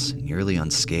days, nearly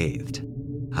unscathed.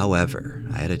 However,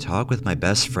 I had a talk with my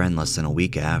best friend less than a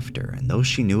week after, and though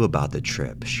she knew about the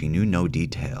trip, she knew no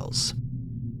details.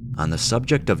 On the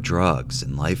subject of drugs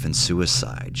and life and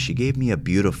suicide, she gave me a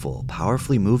beautiful,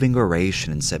 powerfully moving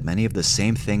oration and said many of the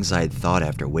same things I had thought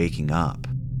after waking up.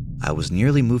 I was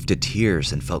nearly moved to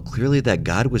tears and felt clearly that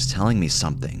God was telling me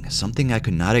something I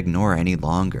could not ignore any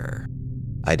longer.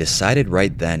 I decided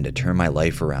right then to turn my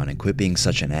life around and quit being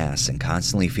such an ass and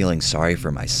constantly feeling sorry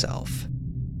for myself.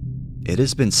 It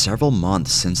has been several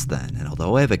months since then, and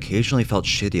although I have occasionally felt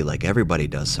shitty like everybody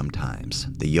does sometimes,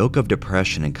 the yoke of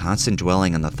depression and constant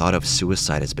dwelling on the thought of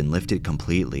suicide has been lifted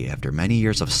completely after many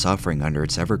years of suffering under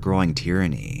its ever-growing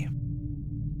tyranny.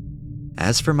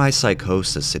 As for my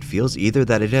psychosis, it feels either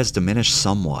that it has diminished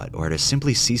somewhat or it has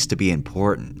simply ceased to be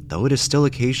important, though it is still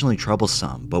occasionally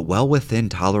troublesome, but well within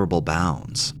tolerable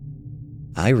bounds.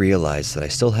 I realize that I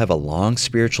still have a long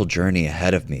spiritual journey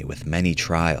ahead of me with many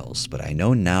trials, but I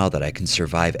know now that I can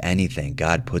survive anything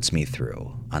God puts me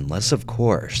through, unless, of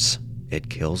course, it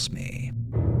kills me.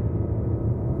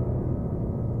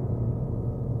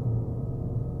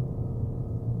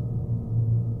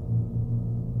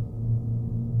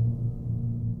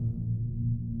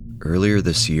 Earlier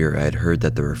this year, I had heard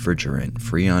that the refrigerant,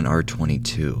 freon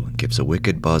R22, gives a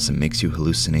wicked buzz and makes you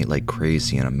hallucinate like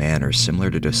crazy in a manner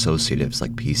similar to dissociatives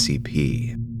like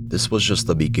PCP. This was just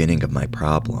the beginning of my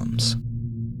problems.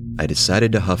 I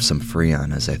decided to huff some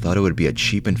freon as I thought it would be a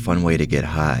cheap and fun way to get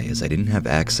high as I didn't have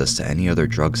access to any other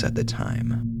drugs at the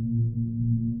time.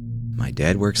 My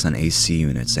dad works on AC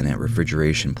units and at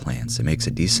refrigeration plants and makes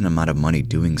a decent amount of money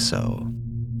doing so.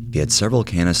 He had several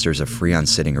canisters of freon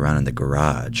sitting around in the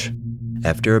garage.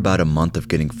 After about a month of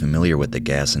getting familiar with the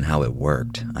gas and how it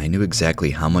worked, I knew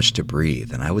exactly how much to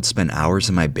breathe, and I would spend hours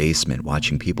in my basement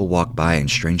watching people walk by and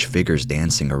strange figures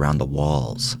dancing around the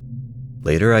walls.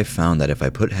 Later, I found that if I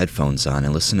put headphones on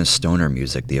and listened to stoner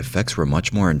music, the effects were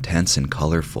much more intense and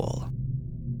colorful.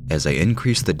 As I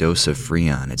increased the dose of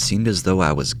freon, it seemed as though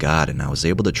I was God and I was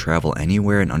able to travel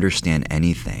anywhere and understand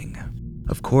anything.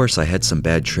 Of course, I had some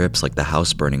bad trips like the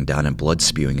house burning down and blood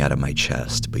spewing out of my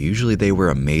chest, but usually they were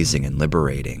amazing and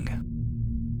liberating.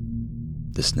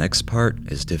 This next part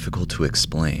is difficult to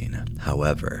explain.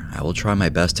 However, I will try my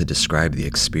best to describe the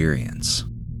experience.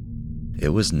 It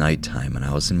was nighttime and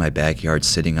I was in my backyard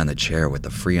sitting on the chair with the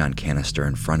freon canister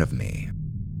in front of me.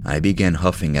 I began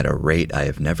huffing at a rate I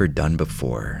have never done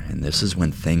before, and this is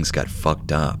when things got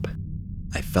fucked up.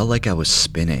 I felt like I was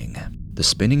spinning. The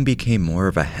spinning became more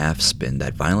of a half spin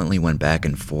that violently went back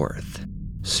and forth.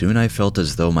 Soon I felt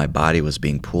as though my body was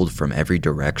being pulled from every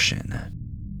direction.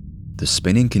 The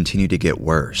spinning continued to get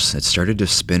worse. It started to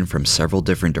spin from several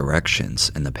different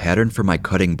directions, and the pattern for my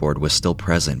cutting board was still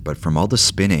present, but from all the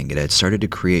spinning, it had started to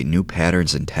create new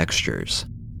patterns and textures.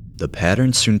 The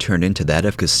pattern soon turned into that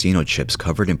of casino chips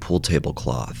covered in pool table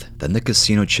cloth. Then the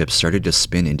casino chips started to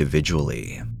spin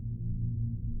individually.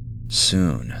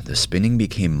 Soon, the spinning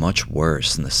became much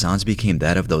worse and the sounds became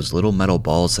that of those little metal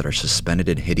balls that are suspended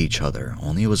and hit each other,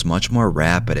 only it was much more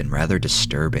rapid and rather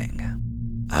disturbing.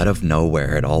 Out of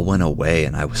nowhere, it all went away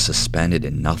and I was suspended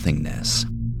in nothingness.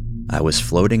 I was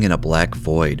floating in a black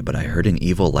void, but I heard an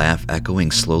evil laugh echoing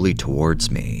slowly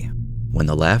towards me. When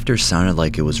the laughter sounded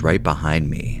like it was right behind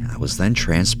me, I was then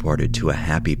transported to a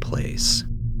happy place.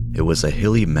 It was a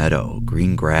hilly meadow,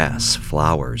 green grass,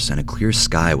 flowers, and a clear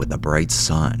sky with a bright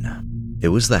sun. It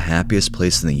was the happiest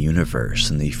place in the universe,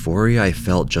 and the euphoria I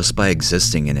felt just by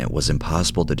existing in it was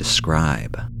impossible to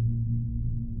describe.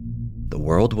 The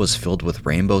world was filled with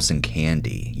rainbows and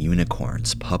candy,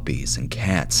 unicorns, puppies, and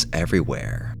cats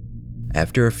everywhere.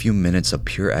 After a few minutes of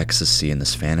pure ecstasy in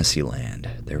this fantasy land,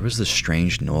 there was this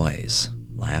strange noise,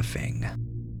 laughing.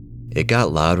 It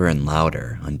got louder and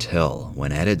louder until,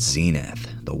 when at its zenith,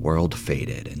 the world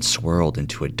faded and swirled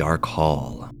into a dark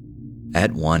hall.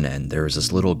 At one end, there was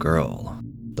this little girl.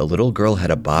 The little girl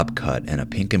had a bob cut and a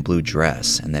pink and blue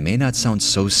dress, and that may not sound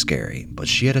so scary, but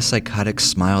she had a psychotic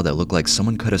smile that looked like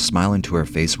someone cut a smile into her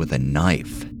face with a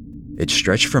knife. It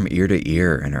stretched from ear to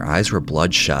ear, and her eyes were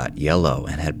bloodshot, yellow,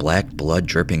 and had black blood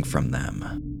dripping from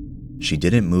them. She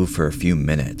didn't move for a few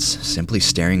minutes, simply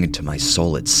staring into my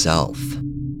soul itself.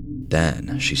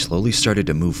 Then, she slowly started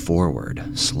to move forward,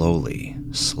 slowly.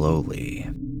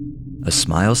 A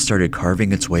smile started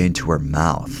carving its way into her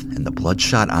mouth, and the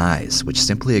bloodshot eyes, which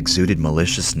simply exuded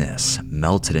maliciousness,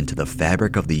 melted into the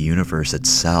fabric of the universe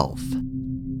itself.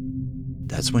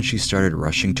 That's when she started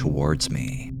rushing towards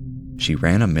me. She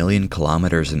ran 1,000,000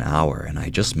 kilometers an hour, and I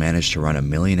just managed to run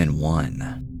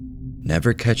 1,000,001.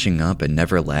 Never catching up and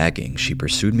never lagging, she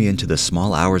pursued me into the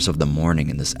small hours of the morning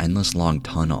in this endless long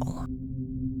tunnel.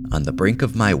 On the brink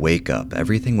of my wake-up,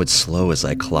 everything would slow as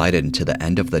I collided into the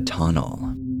end of the tunnel.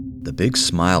 The big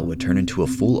smile would turn into a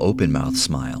full open-mouth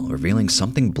smile, revealing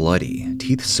something bloody,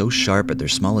 teeth so sharp at their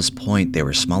smallest point they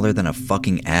were smaller than a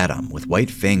fucking atom, with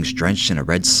white fangs drenched in a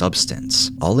red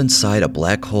substance, all inside a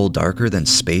black hole darker than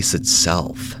space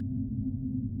itself.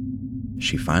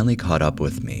 She finally caught up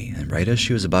with me, and right as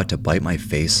she was about to bite my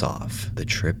face off, the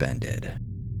trip ended.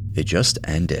 It just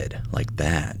ended, like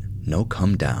that. No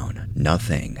come down,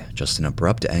 nothing, just an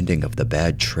abrupt ending of the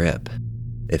bad trip.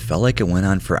 It felt like it went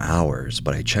on for hours,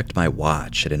 but I checked my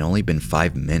watch, it had only been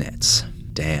 5 minutes.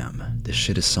 Damn, this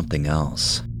shit is something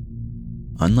else.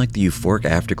 Unlike the euphoric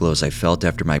afterglows I felt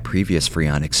after my previous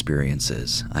freon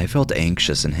experiences, I felt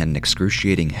anxious and had an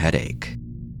excruciating headache.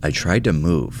 I tried to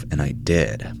move, and I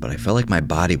did, but I felt like my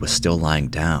body was still lying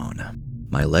down.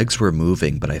 My legs were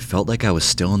moving, but I felt like I was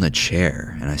still in the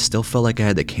chair, and I still felt like I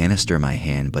had the canister in my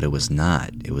hand, but it was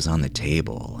not. It was on the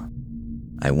table.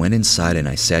 I went inside and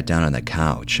I sat down on the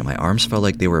couch, and my arms felt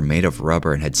like they were made of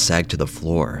rubber and had sagged to the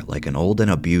floor, like an old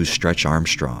and abused Stretch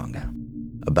Armstrong.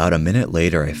 About a minute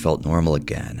later, I felt normal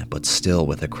again, but still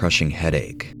with a crushing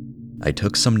headache. I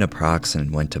took some naproxen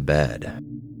and went to bed.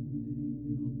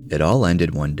 It all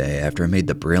ended one day after I made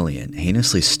the brilliant,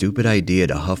 heinously stupid idea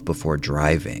to huff before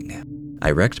driving.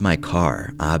 I wrecked my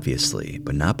car, obviously,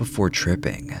 but not before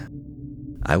tripping.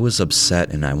 I was upset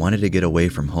and I wanted to get away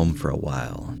from home for a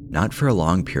while. Not for a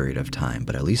long period of time,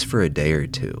 but at least for a day or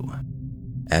two.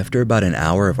 After about an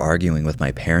hour of arguing with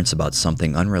my parents about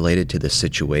something unrelated to the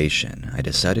situation, I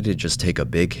decided to just take a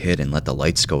big hit and let the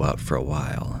lights go out for a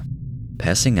while.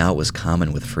 Passing out was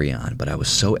common with freon, but I was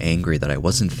so angry that I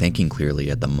wasn't thinking clearly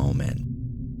at the moment.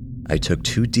 I took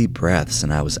 2 deep breaths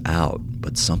and I was out,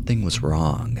 but something was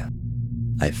wrong.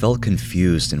 I felt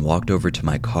confused and walked over to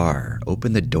my car,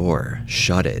 opened the door,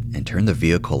 shut it, and turned the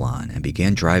vehicle on and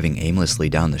began driving aimlessly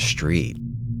down the street.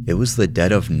 It was the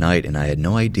dead of night and I had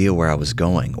no idea where I was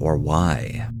going or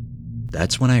why.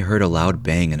 That's when I heard a loud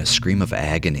bang and a scream of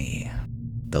agony.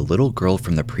 The little girl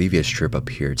from the previous trip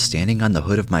appeared standing on the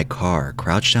hood of my car,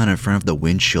 crouched down in front of the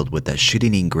windshield with that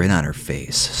shit-eating grin on her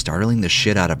face, startling the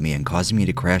shit out of me and causing me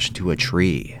to crash into a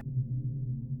tree.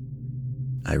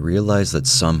 I realized that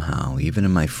somehow, even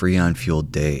in my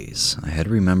freon-fueled days, I had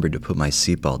remembered to put my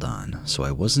seatbelt on, so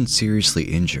I wasn't seriously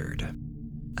injured.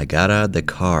 I got out of the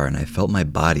car and I felt my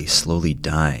body slowly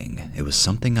dying. It was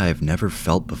something I have never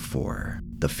felt before.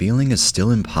 The feeling is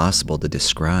still impossible to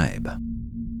describe.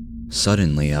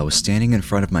 Suddenly, I was standing in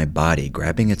front of my body,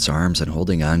 grabbing its arms and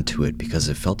holding on to it because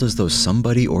it felt as though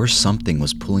somebody or something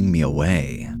was pulling me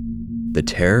away. The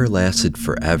terror lasted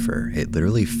forever. It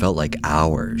literally felt like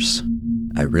hours.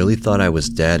 I really thought I was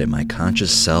dead and my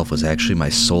conscious self was actually my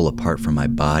soul apart from my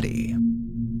body.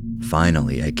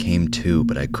 Finally, I came to,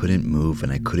 but I couldn't move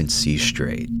and I couldn't see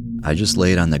straight. I just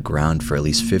laid on the ground for at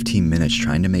least 15 minutes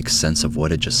trying to make sense of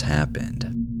what had just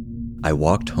happened. I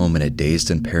walked home in a dazed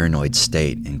and paranoid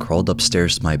state and crawled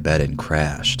upstairs to my bed and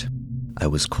crashed. I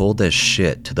was cold as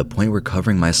shit to the point where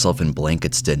covering myself in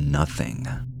blankets did nothing.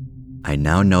 I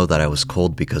now know that I was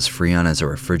cold because freon is a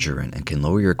refrigerant and can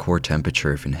lower your core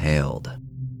temperature if inhaled.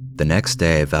 The next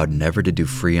day I vowed never to do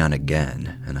freon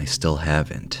again, and I still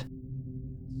haven't.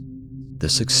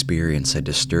 This experience had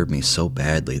disturbed me so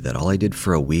badly that all I did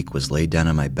for a week was lay down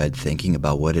on my bed thinking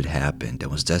about what had happened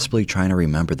and was desperately trying to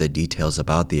remember the details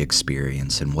about the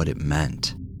experience and what it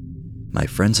meant. My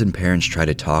friends and parents tried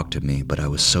to talk to me, but I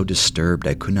was so disturbed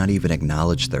I could not even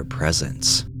acknowledge their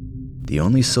presence. The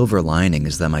only silver lining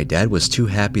is that my dad was too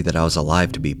happy that I was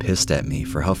alive to be pissed at me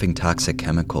for huffing toxic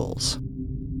chemicals.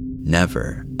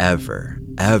 Never, ever,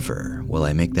 ever will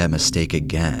I make that mistake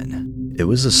again. It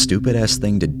was a stupid-ass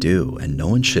thing to do, and no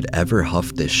one should ever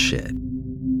huff this shit.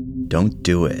 Don't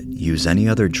do it. Use any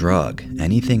other drug.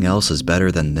 Anything else is better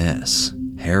than this.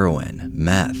 Heroin,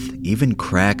 meth, even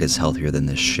crack is healthier than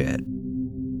this shit.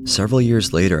 Several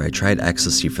years later, I tried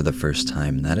ecstasy for the first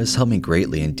time, and that has helped me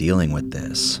greatly in dealing with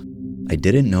this. I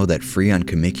didn't know that freon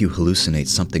could make you hallucinate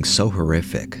something so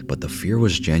horrific, but the fear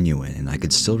was genuine, and I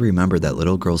could still remember that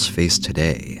little girl's face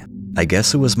today. I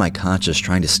guess it was my conscience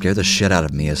trying to scare the shit out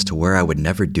of me as to where I would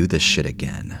never do this shit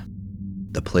again.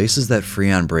 The places that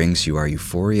freon brings you are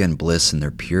euphoria and bliss in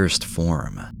their purest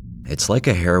form. It's like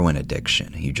a heroin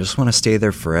addiction. You just want to stay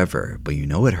there forever, but you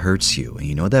know it hurts you, and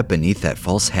you know that beneath that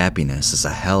false happiness is a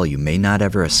hell you may not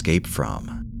ever escape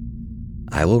from.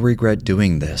 I will regret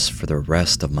doing this for the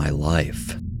rest of my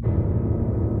life.